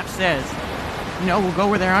the map says. You know, we'll go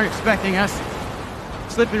where they aren't expecting us.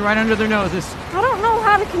 Slipping right under their noses. I don't know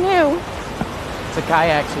how to canoe. It's a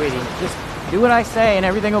kayak, sweetie. Just do what I say and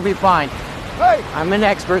everything will be fine. Hey! I'm an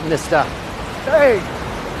expert in this stuff. Hey!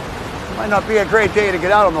 Might not be a great day to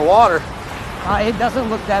get out on the water. It doesn't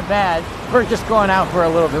look that bad. We're just going out for a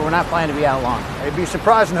little bit. We're not planning to be out long. It'd be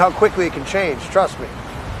surprising how quickly it can change, trust me.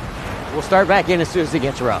 We'll start back in as soon as it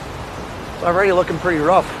gets rough. It's already looking pretty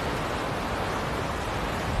rough.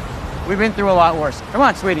 We've been through a lot worse. Come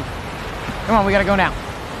on, sweetie. Come on, we gotta go now.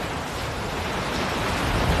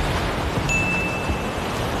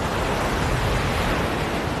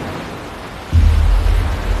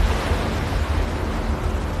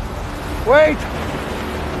 Wait!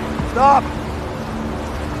 Stop!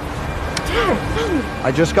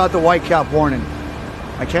 I just got the whitecap warning.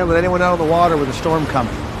 I can't let anyone out of the water with a storm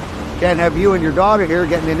coming. Can't have you and your daughter here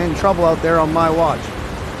getting in any trouble out there on my watch.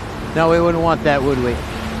 No, we wouldn't want that, would we?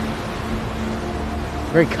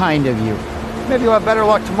 Very kind of you. Maybe you'll have better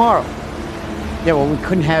luck tomorrow. Yeah, well, we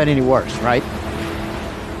couldn't have it any worse, right?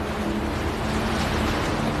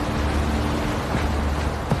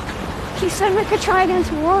 He said we could try again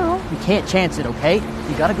tomorrow. We can't chance it, okay?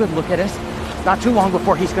 You got a good look at us. It's not too long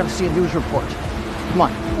before he's gonna see a news report. Come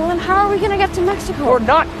on. Well, then how are we gonna get to Mexico? Or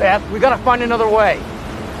not, Beth. We gotta find another way.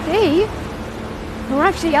 Hey, don't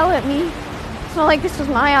have to yell at me. It's not like this was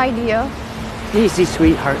my idea. Easy,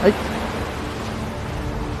 sweetheart.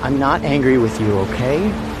 I'm not angry with you,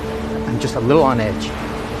 okay? I'm just a little on edge.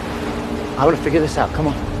 I want to figure this out. Come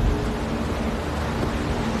on.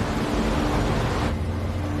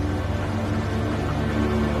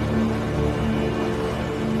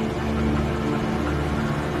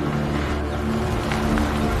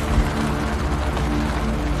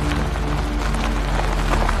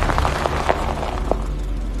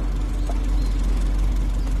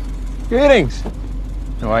 Greetings.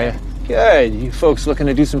 How are you? Good. You folks looking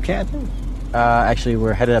to do some camping? Actually,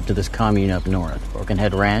 we're headed up to this commune up north, Broken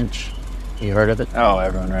Head Ranch. You heard of it? Oh,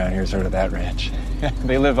 everyone around here's heard of that ranch.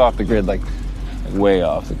 They live off the grid, like way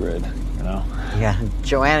off the grid, you know? Yeah,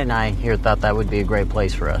 Joanne and I here thought that would be a great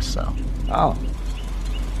place for us, so. Oh.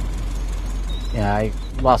 Yeah, I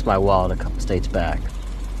lost my wallet a couple states back.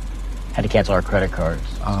 Had to cancel our credit cards.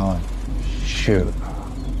 Oh, shoot.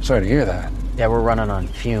 Sorry to hear that. Yeah, we're running on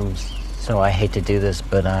fumes. So I hate to do this,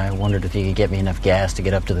 but I wondered if you could get me enough gas to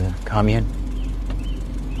get up to the commune.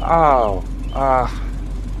 Oh,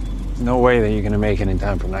 no way that you're gonna make it in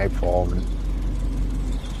time for nightfall. And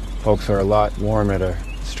folks are a lot warmer to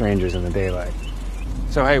strangers in the daylight.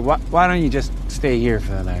 So hey, why don't you just stay here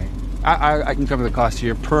for the night? I can cover the cost of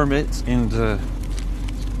your permits, and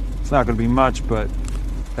it's not gonna be much, but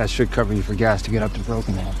that should cover you for gas to get up to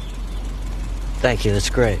Broken Head. Thank you,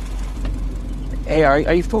 that's great. Hey,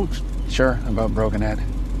 are you folks sure about Broken Head?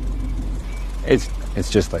 It's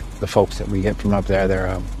just like the folks that we get from up there.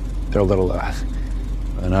 They're a little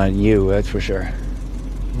not you, that's for sure.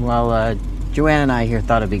 Well, Joanne and I here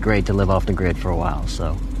thought it'd be great to live off the grid for a while,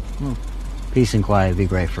 so peace and quiet would be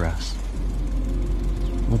great for us.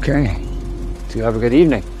 Okay. So you have a good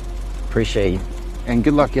evening. Appreciate you. And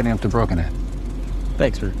good luck getting up to Broken Head.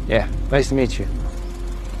 Thanks, man. Yeah, nice to meet you.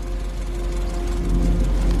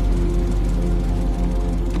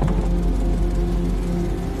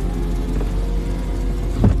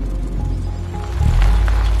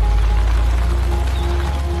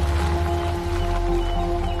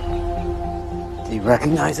 Do you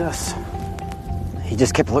recognize us? He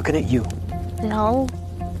just kept looking at you. No,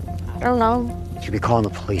 I don't know. You should be calling the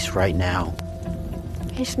police right now.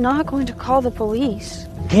 He's not going to call the police.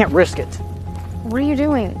 You can't risk it. What are you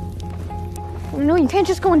doing? No, you can't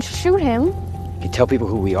just go and shoot him. You tell people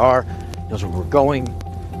who we are, he knows where we're going.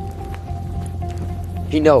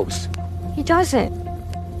 He knows. He doesn't.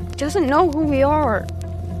 He doesn't know who we are.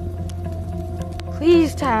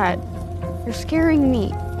 Please, Tad. You're scaring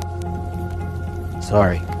me.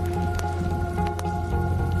 Sorry.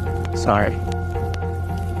 Sorry.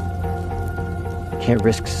 Can't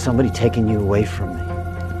risk somebody taking you away from me.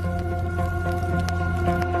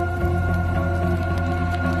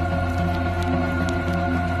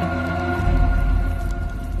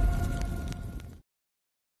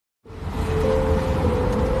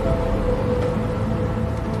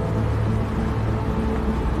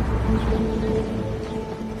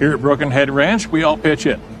 Here at Broken Head Ranch, we all pitch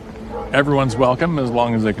in. Everyone's welcome as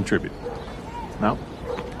long as they contribute. No?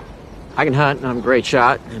 I can hunt and I'm a great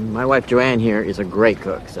shot, and my wife Joanne here is a great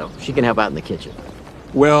cook, so she can help out in the kitchen.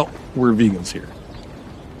 Well, we're vegans here.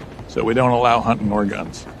 So we don't allow hunting or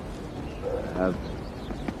guns. I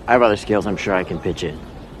have other skills I'm sure I can pitch in.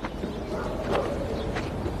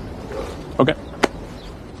 Okay.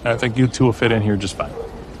 I think you two will fit in here just fine.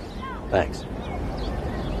 Thanks.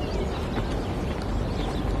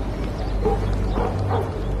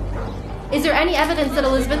 Is there any evidence that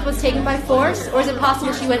Elizabeth was taken by force, or is it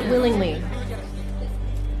possible she went willingly?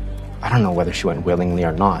 I don't know whether she went willingly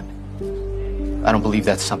or not. I don't believe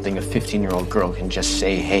that's something a 15-year-old girl can just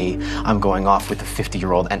say, hey, I'm going off with a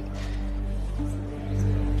 50-year-old, and...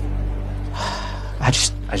 I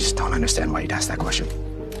just don't understand why you'd ask that question.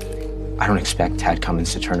 I don't expect Tad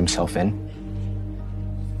Cummins to turn himself in.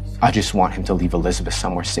 I just want him to leave Elizabeth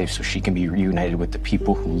somewhere safe so she can be reunited with the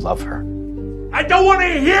people who love her. I don't want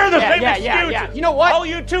to hear the same excuses. Yeah. You know what? All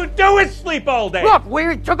you two do is sleep all day. Look,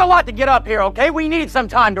 we took a lot to get up here, okay? We need some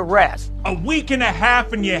time to rest. A week and a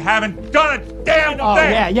half and you haven't done a damn thing. Oh,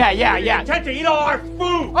 yeah. Intent to eat all our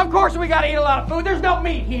food. Of course we gotta eat a lot of food. There's no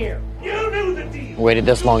meat here. You knew the deal. We waited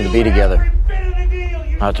this long to be together.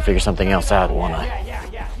 I'll have to figure something else out, won't I?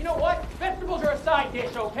 Yeah. You know what? Vegetables are a side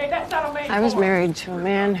dish, okay? That's not a main I was married to a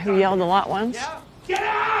man who yelled a lot once. Get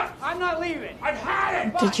out! I'm not leaving. I've had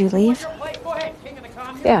it. Did you leave? Go ahead, king of the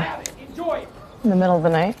con. Yeah. Enjoy it. In the middle of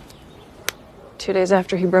the night. 2 days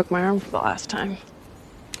after he broke my arm for the last time.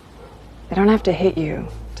 They don't have to hit you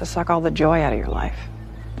to suck all the joy out of your life.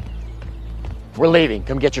 We're leaving.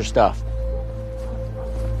 Come get your stuff.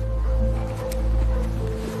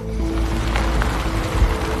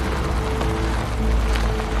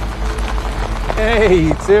 Hey,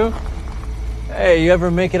 you two. Hey, you ever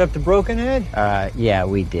make it up to Brokenhead? Yeah,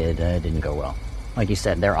 we did. It didn't go well. Like you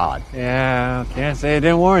said, they're odd. Yeah, can't say I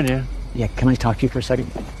didn't warn you. Yeah, can I talk to you for a second?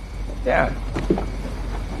 Yeah.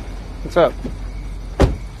 What's up?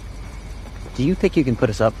 Do you think you can put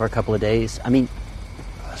us up for a couple of days? I mean,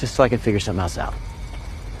 just so I can figure something else out.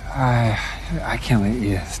 I can't let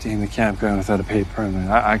you stay in the campground without a paid permit.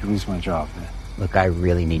 I could lose my job, man. Look, I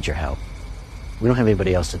really need your help. We don't have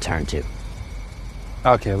anybody else to turn to.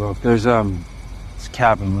 Okay, look, there's this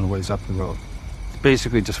cabin a little ways up the road. It's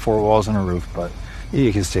basically just 4 walls and a roof, but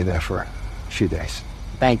you can stay there for a few days.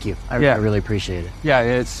 Thank you. I really appreciate it. Yeah,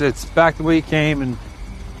 it's back the way you came, and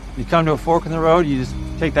you come to a fork in the road, you just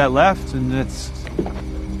take that left, and it's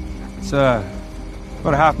about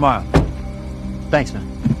a half mile. Thanks, man.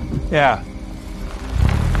 Yeah.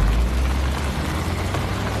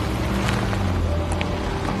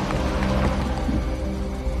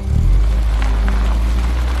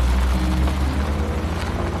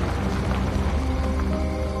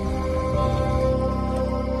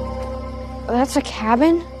 That's a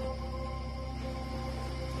cabin?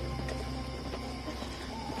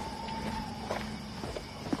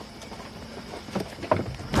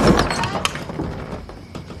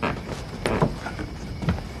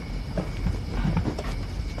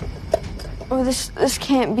 Oh, this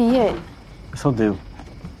can't be it. This'll do.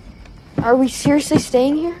 Are we seriously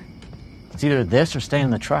staying here? It's either this or stay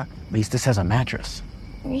in the truck. At least this has a mattress.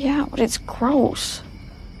 Yeah, but it's gross.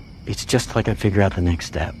 It's just like I figure out the next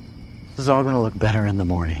step. This is all gonna look better in the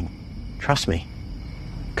morning. Trust me.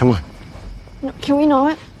 Come on. No, can we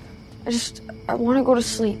not? I want to go to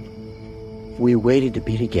sleep. We waited to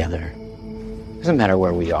be together. Doesn't matter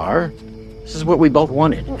where we are. This is what we both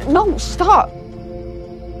wanted. No, stop.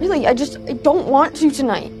 Really, I don't want to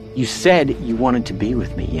tonight. You said you wanted to be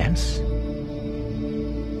with me, yes?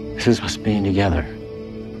 This is us being together.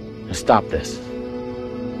 Now stop this.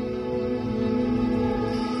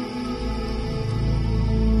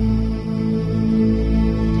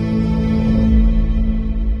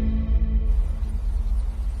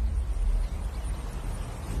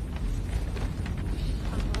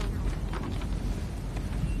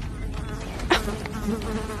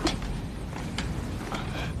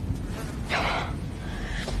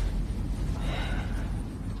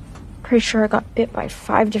 Pretty sure I got bit by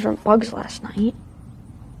 5 different bugs last night.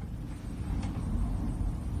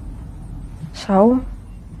 So,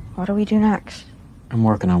 what do we do next? I'm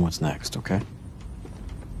working on what's next, okay?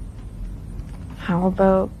 How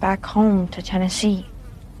about back home to Tennessee?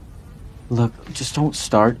 Look, just don't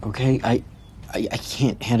start, okay? I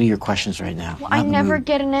can't handle your questions right now. Well, I never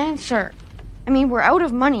get an answer. I mean, we're out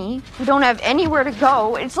of money. We don't have anywhere to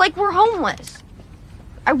go. It's like we're homeless.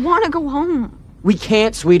 I want to go home. We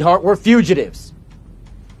can't, sweetheart. We're fugitives.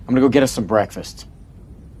 I'm gonna go get us some breakfast.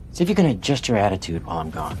 See if you can adjust your attitude while I'm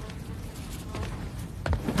gone.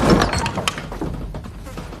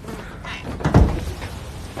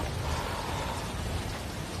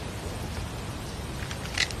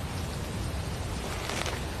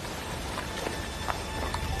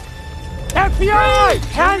 FBI!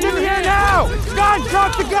 Hands in the air now! Gun!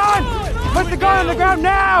 Drop the gun! Put the gun on the ground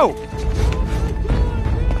now!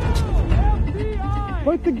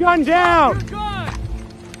 Put the gun down!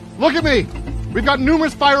 Look at me! We've got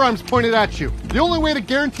numerous firearms pointed at you. The only way to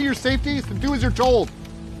guarantee your safety is to do as you're told.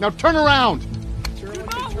 Now turn around. Do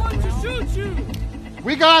not want to shoot you!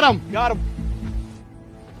 We got him. Got him.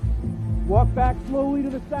 Walk back slowly to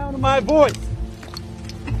the sound of my voice.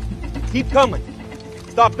 Keep coming.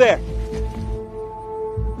 Stop there.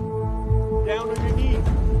 Down on your knees.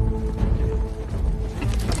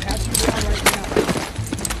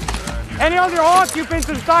 Any other occupants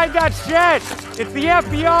inside that shed? It's the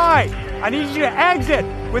FBI. I need you to exit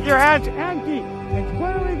with your hands empty and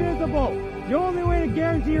clearly visible. The only way to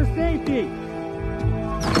guarantee your safety.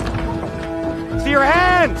 See your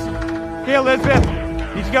hands. Okay, Elizabeth.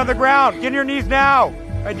 Need to get on the ground. Get on your knees now.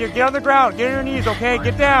 Right here, get on the ground. Get on your knees, okay?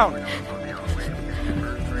 Get down.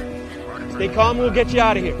 Stay calm, we'll get you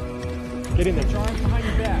out of here. Get in there. Put your arms behind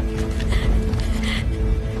your back.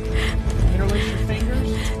 Interlace your fingers.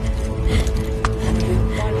 I'm going to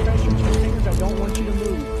apply pressure to your fingers. I don't want you to move.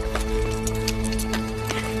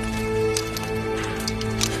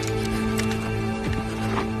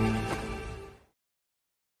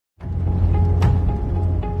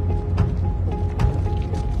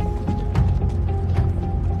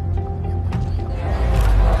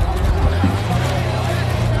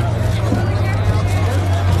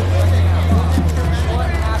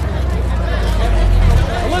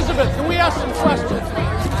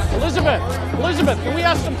 Elizabeth, can we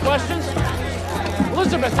ask some questions?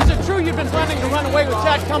 Elizabeth, is it true you've been planning to run away with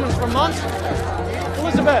Tad Cummins for months?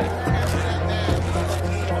 Elizabeth!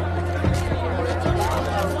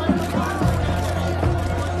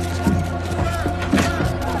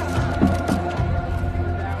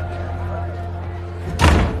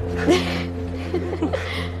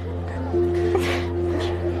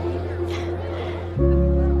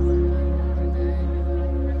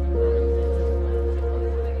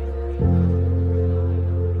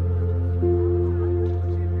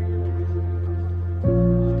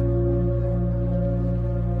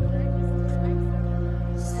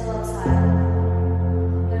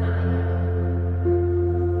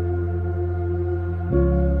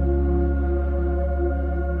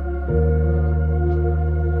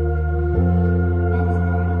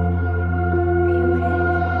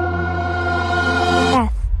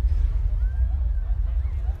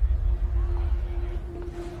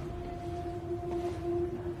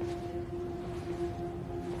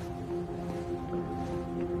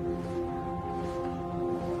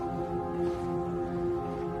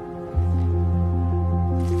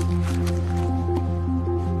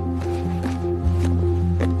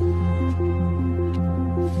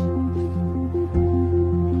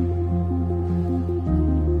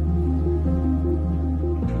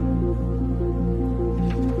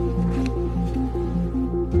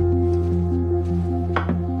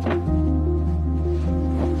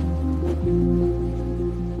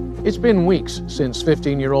 It's been weeks since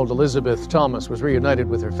 15-year-old Elizabeth Thomas was reunited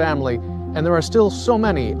with her family, and there are still so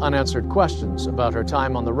many unanswered questions about her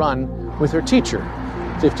time on the run with her teacher,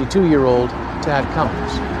 52-year-old Tad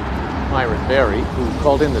Cummins. Myron Berry, who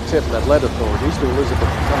called in the tip that led authorities to Elizabeth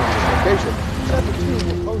Cummins' location, said the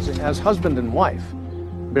two were posing as husband and wife.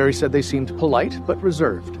 Berry said they seemed polite but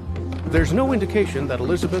reserved. There's no indication that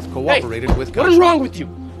Elizabeth cooperated with... What is wrong with you?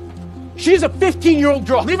 She's a 15-year-old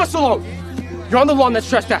girl. Leave us alone. You're on the lawn, that's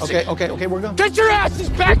trespassing. Okay, we're going. Get your asses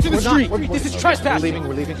back to the street. This is trespassing.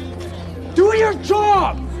 We're leaving. Do your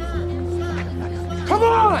job. Come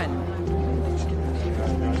on.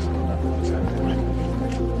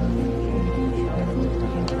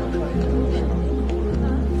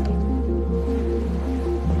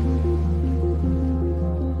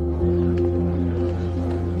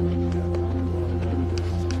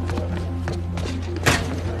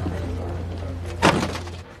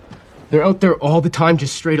 They're out there all the time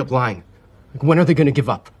just straight up lying. Like, when are they gonna give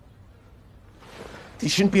up? They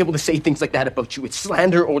shouldn't be able to say things like that about you. It's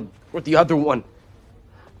slander or the other one.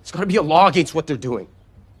 There's gotta be a law against what they're doing.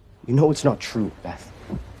 You know it's not true, Beth.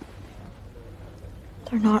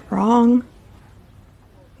 They're not wrong.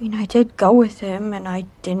 I mean, I did go with him, and I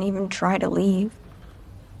didn't even try to leave.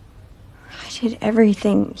 I did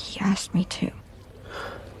everything he asked me to. You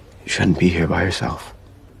shouldn't be here by yourself.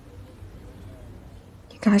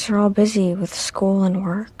 You guys are all busy with school and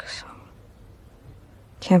work, so...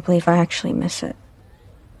 Can't believe I actually miss it.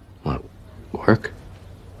 What? Work?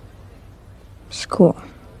 School.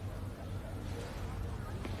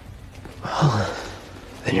 Well,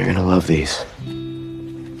 then you're gonna love these.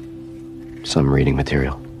 Some reading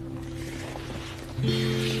material.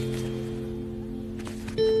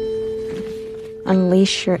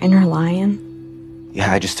 Unleash your inner lion?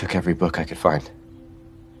 Yeah, I just took every book I could find.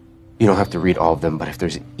 You don't have to read all of them, but if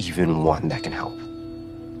there's even one that can help.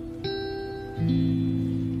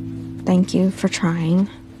 Thank you for trying.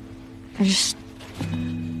 I just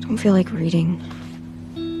don't feel like reading.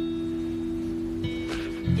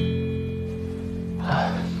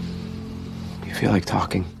 You feel like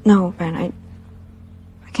talking? No, Ben, I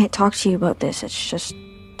can't talk to you about this. It's just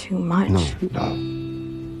too much. No.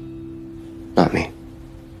 Not me.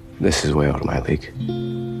 This is way out of my league.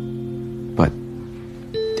 But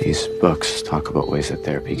these books talk about ways that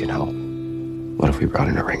therapy can help. What if we brought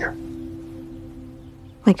in a ringer?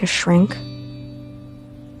 Like a shrink?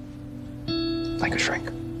 Like a shrink.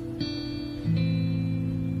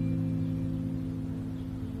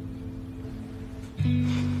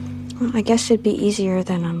 Well, I guess it'd be easier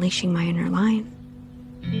than unleashing my inner lion.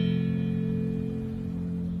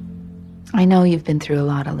 I know you've been through a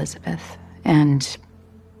lot, Elizabeth, and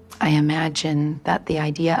I imagine that the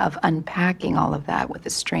idea of unpacking all of that with a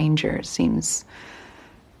stranger seems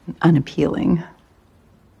unappealing.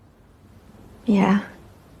 Yeah.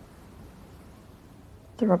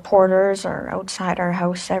 The reporters are outside our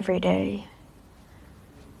house every day.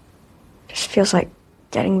 Just feels like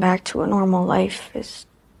getting back to a normal life is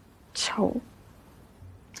so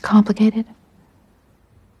complicated.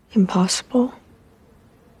 Impossible.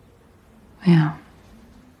 Yeah.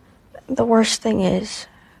 The worst thing is,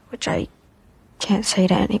 which I can't say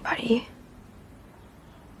to anybody,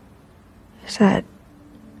 is that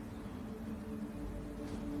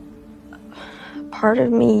part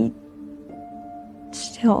of me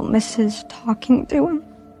still misses talking to him.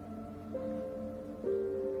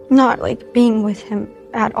 Not like being with him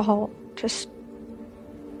at all, just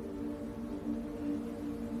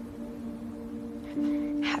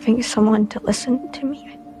having someone to listen to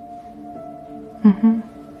me. Mm-hmm.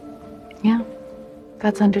 Yeah,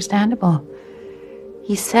 that's understandable.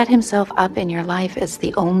 He set himself up in your life as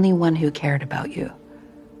the only one who cared about you.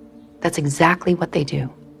 That's exactly what they do.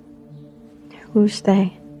 Who's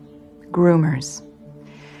they? Groomers.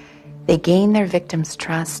 They gain their victims'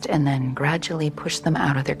 trust and then gradually push them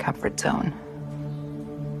out of their comfort zone.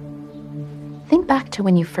 Think back to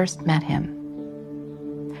when you first met him.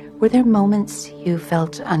 Were there moments you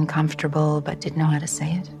felt uncomfortable but didn't know how to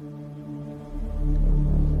say it?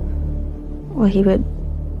 Well, he would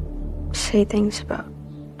say things about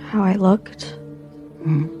how I looked.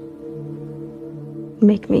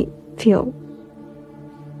 Make me feel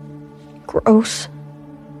gross.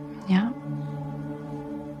 Yeah.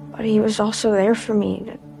 But he was also there for me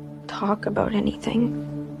to talk about anything.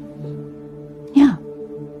 Yeah.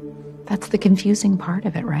 That's the confusing part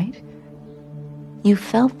of it, right? You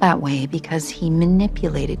felt that way because he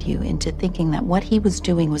manipulated you into thinking that what he was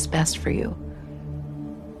doing was best for you.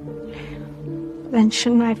 Then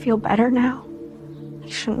shouldn't I feel better now?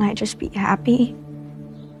 Shouldn't I just be happy?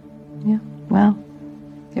 Yeah, well,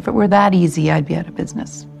 if it were that easy, I'd be out of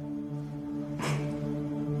business.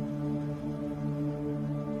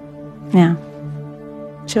 Now,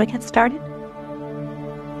 should I get started?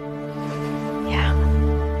 Yeah.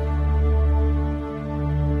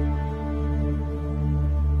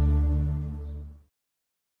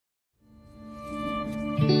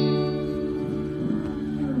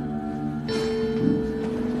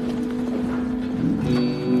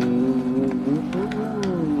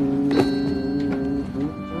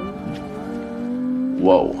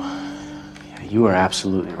 Whoa. Yeah, you are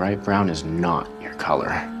absolutely right. Brown is not your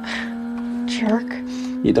color. Jerk.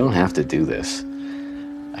 You don't have to do this.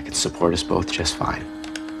 I could support us both just fine.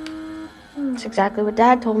 That's exactly what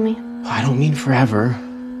Dad told me. I don't mean forever.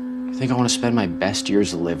 I think I want to spend my best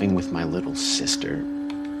years living with my little sister.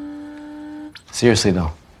 Seriously,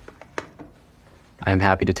 though, I am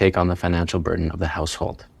happy to take on the financial burden of the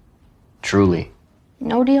household. Truly.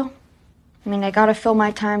 No deal. I mean, I gotta fill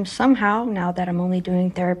my time somehow now that I'm only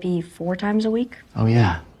doing therapy 4 times a week. Oh,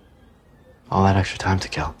 yeah. All that extra time to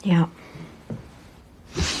kill. Yeah.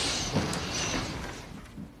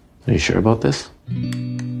 Are you sure about this?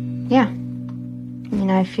 Yeah. I mean,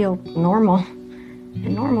 I feel normal.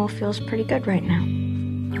 And normal feels pretty good right now.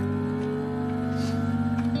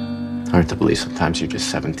 Hard to believe sometimes you're just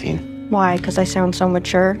 17. Why? Because I sound so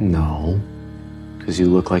mature? No. Because you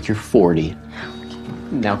look like you're 40.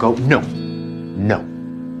 Now go. No. No.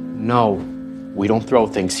 No. We don't throw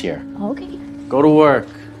things here. Okay. Go to work.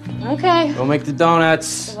 Okay. Go make the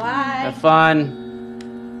donuts. Bye. Have fun.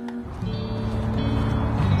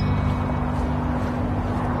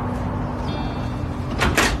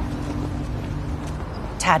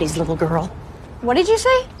 Taddie's little girl. What did you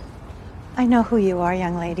say? I know who you are,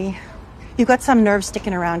 young lady. You got some nerve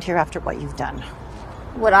sticking around here after what you've done.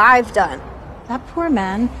 What I've done? That poor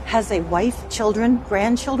man has a wife, children,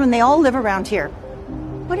 grandchildren. They all live around here.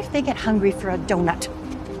 What if they get hungry for a donut?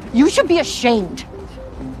 You should be ashamed.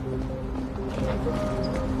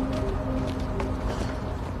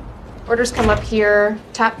 Orders come up here,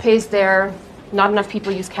 tap pays there. Not enough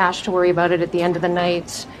people use cash to worry about it at the end of the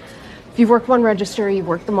night. If you've worked one register, you've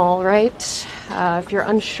worked them all, right? If you're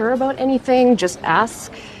unsure about anything, just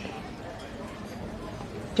ask. Do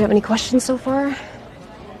you have any questions so far?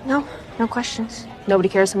 No questions. Nobody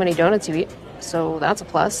cares how many donuts you eat, so that's a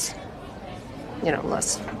plus. You know,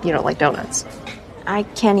 unless you don't like donuts. I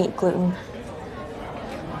can't eat gluten.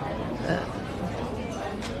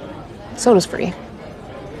 Soda's free.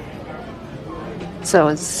 So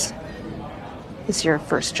is your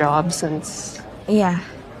first job since... Yeah,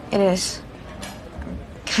 it is. I'm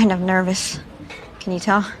kind of nervous. Can you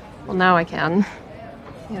tell? Well, now I can.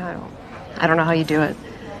 Yeah, I don't know how you do it.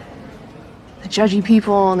 The judgy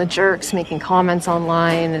people and the jerks making comments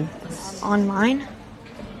online. Online?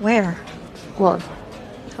 Where? Well,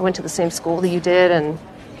 I went to the same school that you did, and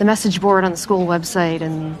the message board on the school website,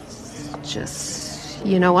 and just,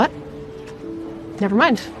 you know what? Never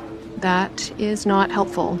mind. That is not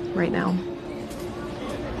helpful right now.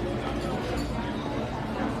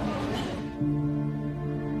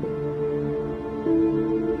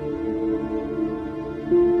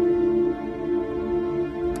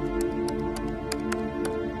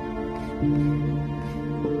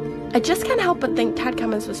 I just can't help but think Tad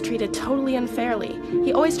Cummins was treated totally unfairly.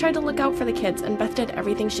 He always tried to look out for the kids, and Beth did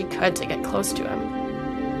everything she could to get close to him.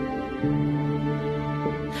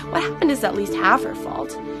 What happened is at least half her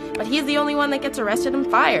fault, but he's the only one that gets arrested and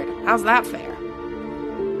fired. How's that fair?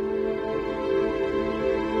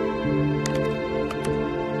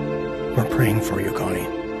 We're praying for you, Connie.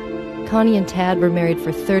 Connie and Tad were married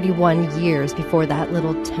for 31 years before that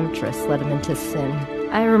little temptress led him into sin.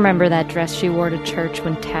 I remember that dress she wore to church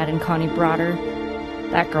when Tad and Connie brought her.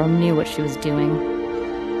 That girl knew what she was doing.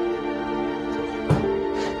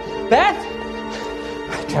 Beth!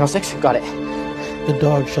 Channel 6, got it. The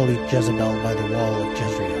dog shall eat Jezebel by the wall of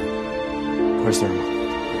Jezreel. Where's Thermal?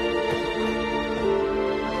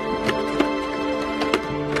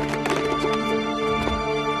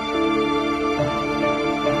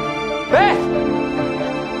 Beth!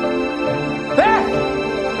 Beth!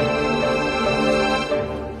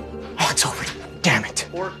 Oh, it's over. Damn it.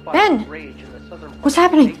 Ben! What's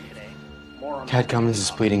happening? Tad Cummins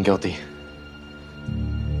is pleading guilty.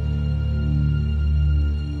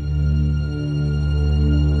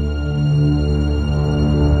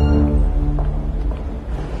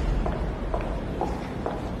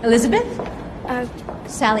 Elizabeth?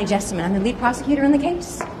 Sally Jessamine. I'm the lead prosecutor in the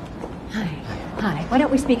case. Hi. Hi. Why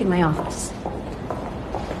don't we speak in my office?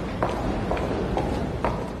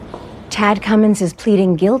 Tad Cummins is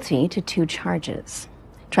pleading guilty to 2 charges.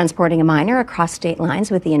 Transporting a minor across state lines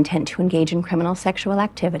with the intent to engage in criminal sexual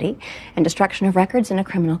activity and destruction of records in a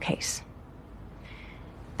criminal case.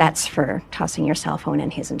 That's for tossing your cell phone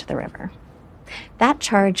and his into the river. That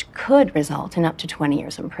charge could result in up to 20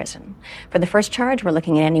 years in prison. For the first charge, we're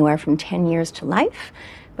looking at anywhere from 10 years to life,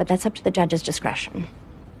 but that's up to the judge's discretion.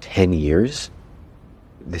 10 years?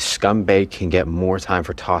 This scumbag can get more time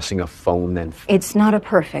for tossing a phone than... It's not a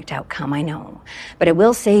perfect outcome, I know, but it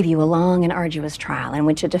will save you a long and arduous trial in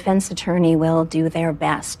which a defense attorney will do their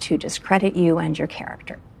best to discredit you and your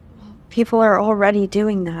character. People are already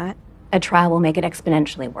doing that. A trial will make it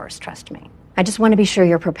exponentially worse, trust me. I just want to be sure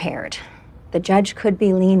you're prepared. The judge could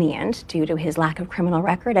be lenient due to his lack of criminal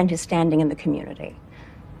record and his standing in the community.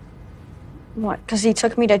 What, because he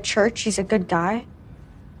took me to church? He's a good guy?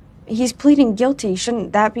 He's pleading guilty.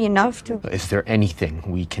 Shouldn't that be enough to... Is there anything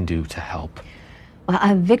we can do to help? Well,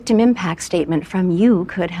 a victim impact statement from you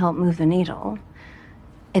could help move the needle.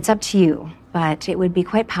 It's up to you, but it would be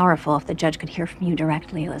quite powerful if the judge could hear from you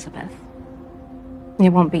directly, Elizabeth. It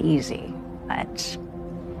won't be easy, but...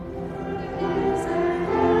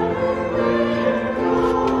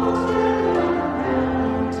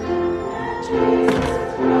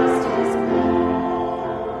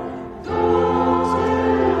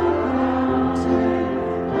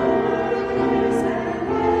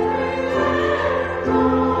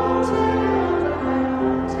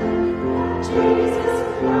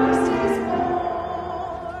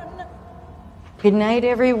 Good night,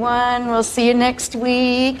 everyone. We'll see you next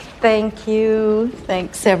week. Thank you.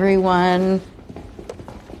 Thanks, everyone.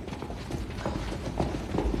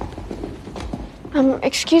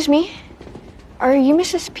 Excuse me. Are you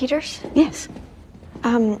Mrs. Peters? Yes.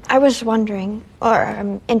 I was wondering, or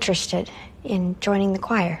I'm interested in joining the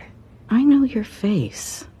choir. I know your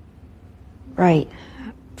face. Right.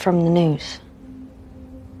 From the news.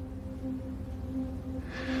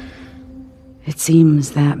 It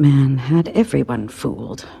seems that man had everyone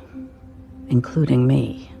fooled, including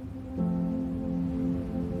me.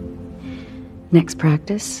 Next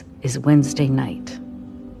practice is Wednesday night.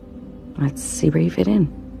 Let's see where you fit in.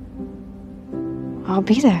 I'll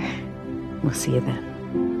be there. We'll see you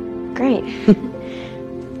then. Great.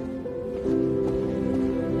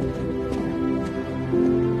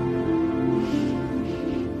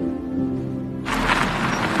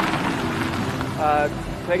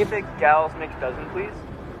 Can I get the Gals mixed dozen, please?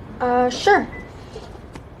 Sure.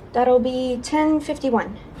 That'll be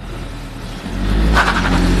 10:51.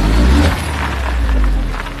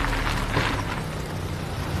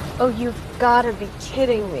 Oh, you've gotta be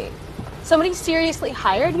kidding me. Somebody seriously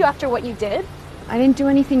hired you after what you did? I didn't do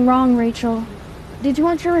anything wrong, Rachel. Did you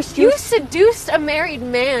want your excuse? You seduced a married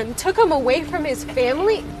man, took him away from his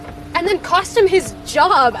family, and then cost him his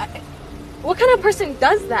job. What kind of person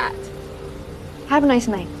does that? Have a nice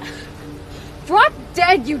night. Drop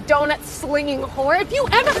dead, you donut-slinging whore. If you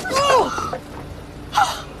ever... Oh!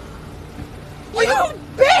 You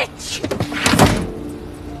bitch!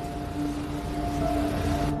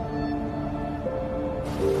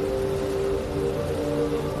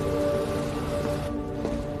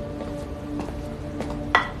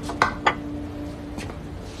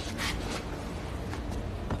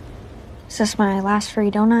 Is this my last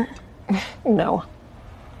free donut? No.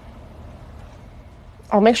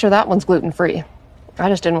 I'll make sure that one's gluten-free. I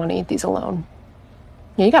just didn't want to eat these alone.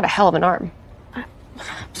 Yeah, you got a hell of an arm. I'm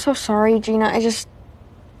so sorry, Gina.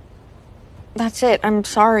 That's it. I'm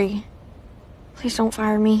sorry. Please don't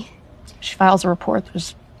fire me. If she files a report,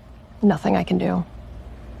 there's nothing I can do.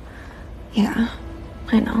 Yeah,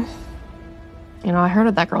 I know. You know, I heard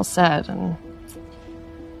what that girl said, and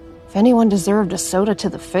if anyone deserved a soda to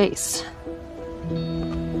the face,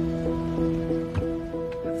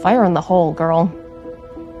 fire in the hole, girl.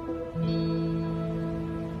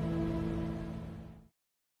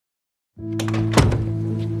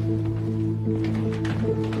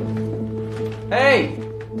 Hey!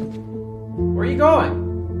 Where are you going?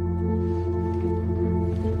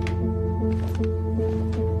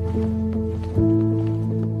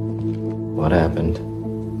 What happened?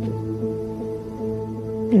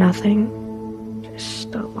 Nothing.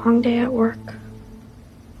 Just a long day at work.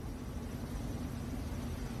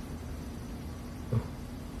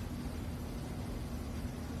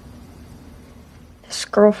 This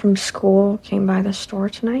girl from school came by the store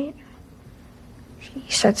tonight. She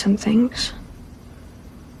said some things.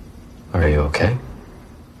 Are you okay?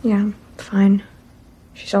 Yeah, I'm fine.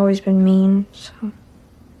 She's always been mean, so...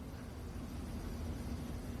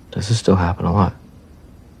 Does this still happen a lot?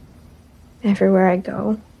 Everywhere I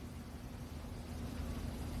go.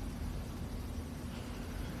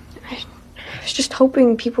 I was just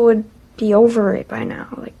hoping people would be over it by now.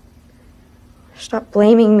 Like, stop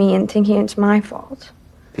blaming me and thinking it's my fault.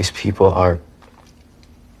 These people are...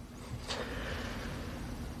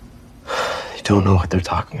 They don't know what they're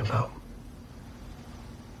talking about.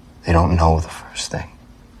 They don't know the first thing.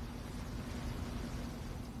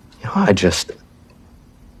 You know,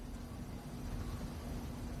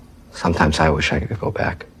 sometimes I wish I could go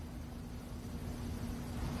back.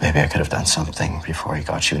 Maybe I could have done something before he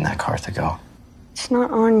got you in that car to go. It's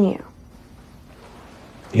not on you.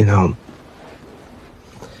 You know,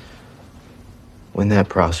 when that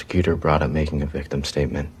prosecutor brought up making a victim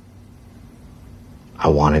statement, I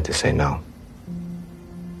wanted to say no.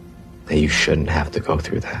 That you shouldn't have to go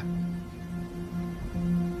through that.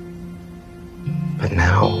 But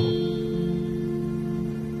now,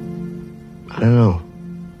 I don't know.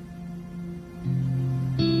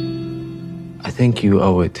 I think you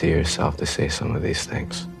owe it to yourself to say some of these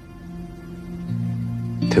things.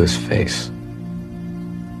 To his face.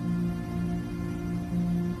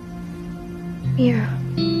 Yeah.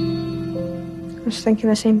 I was thinking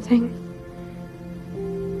the same thing.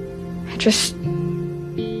 I just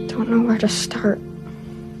don't know where to start.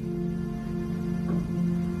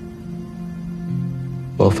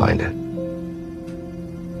 We'll find it.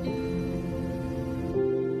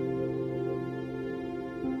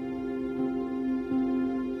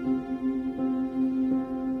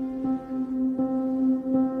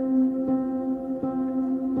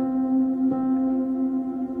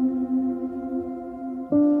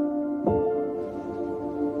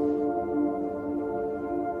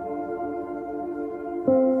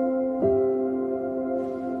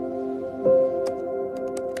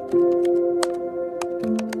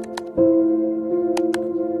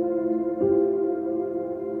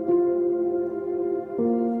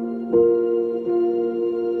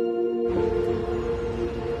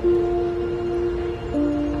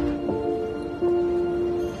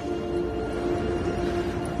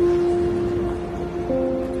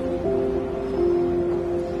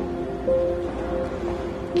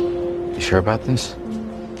 sure about this?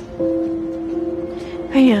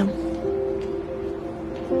 I am.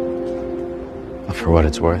 Well, for what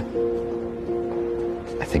it's worth,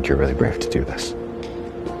 I think you're really brave to do this.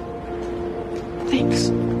 Thanks.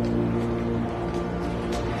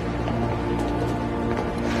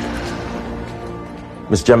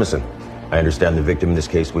 Miss Jemison, I understand the victim in this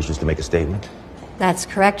case wishes to make a statement. That's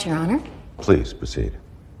correct, Your Honor. Please proceed.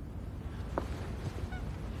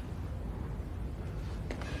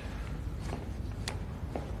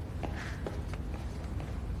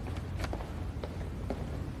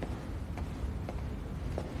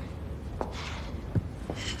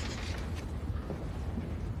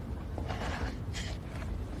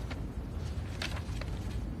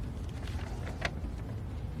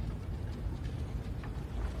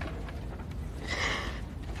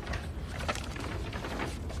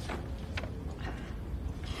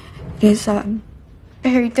 It is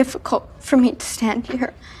very difficult for me to stand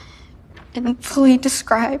here and fully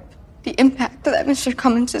describe the impact that Mr.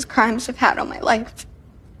 Cummins' crimes have had on my life.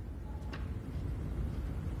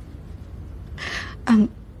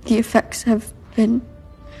 The effects have been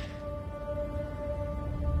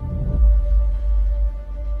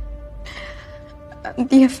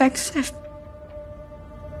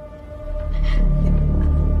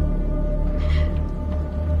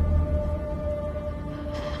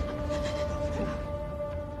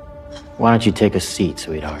Why don't you take a seat,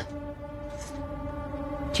 sweetheart?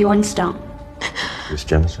 Do you understand? Miss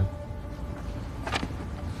Jemison?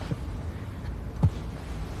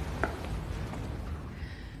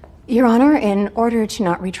 Your Honor, in order to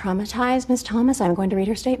not re-traumatize Ms. Thomas, I'm going to read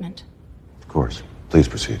her statement. Of course. Please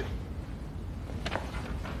proceed.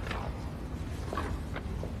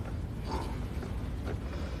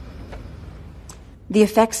 The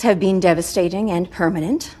effects have been devastating and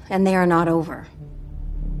permanent, and they are not over.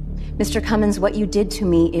 Mr. Cummins, what you did to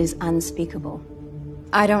me is unspeakable.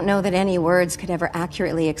 I don't know that any words could ever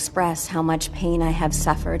accurately express how much pain I have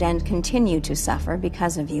suffered and continue to suffer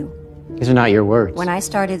because of you. These are not your words. When I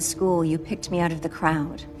started school, you picked me out of the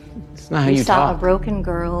crowd. It's not how you saw talk. a broken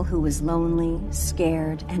girl who was lonely,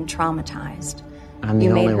 scared, and traumatized. I'm the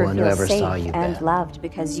You only made her one who feel ever safe saw you and bad. loved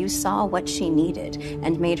because you saw what she needed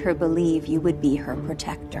and made her believe you would be her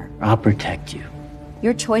protector. I'll protect you.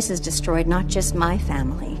 Your choices destroyed not just my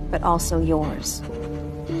family, but also yours.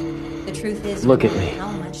 The truth is, Look no at matter me.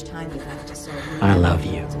 how much time you have to serve. I love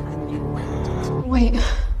you. Wait.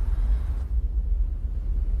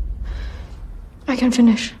 I can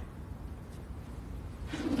finish.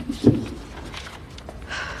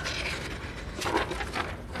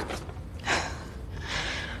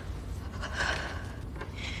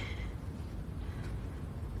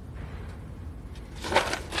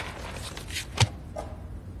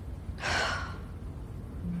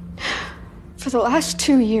 For the last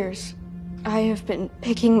 2 years, I have been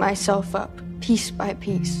picking myself up piece by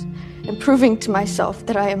piece and proving to myself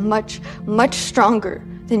that I am much, much stronger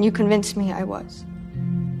than you convinced me I was.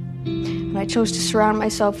 And I chose to surround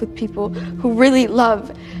myself with people who really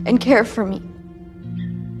love and care for me.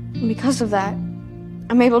 And because of that,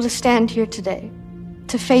 I'm able to stand here today,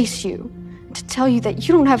 to face you, to tell you that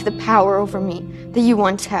you don't have the power over me that you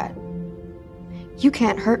once had. You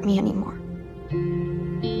can't hurt me anymore.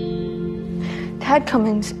 Tad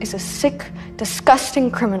Cummins is a sick,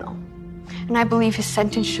 disgusting criminal, and I believe his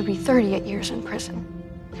sentence should be 38 years in prison.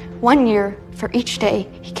 1 year for each day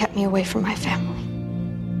he kept me away from my family.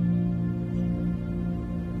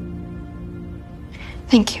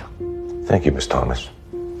 Thank you. Thank you, Miss Thomas.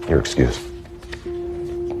 You're excused.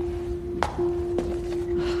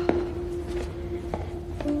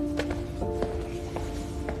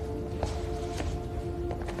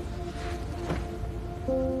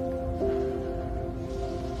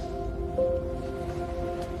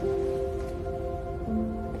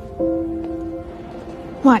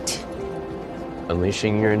 What?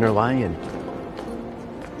 Unleashing your inner lion.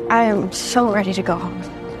 I am so ready to go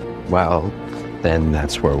home. Well, then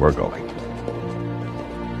that's where we're going.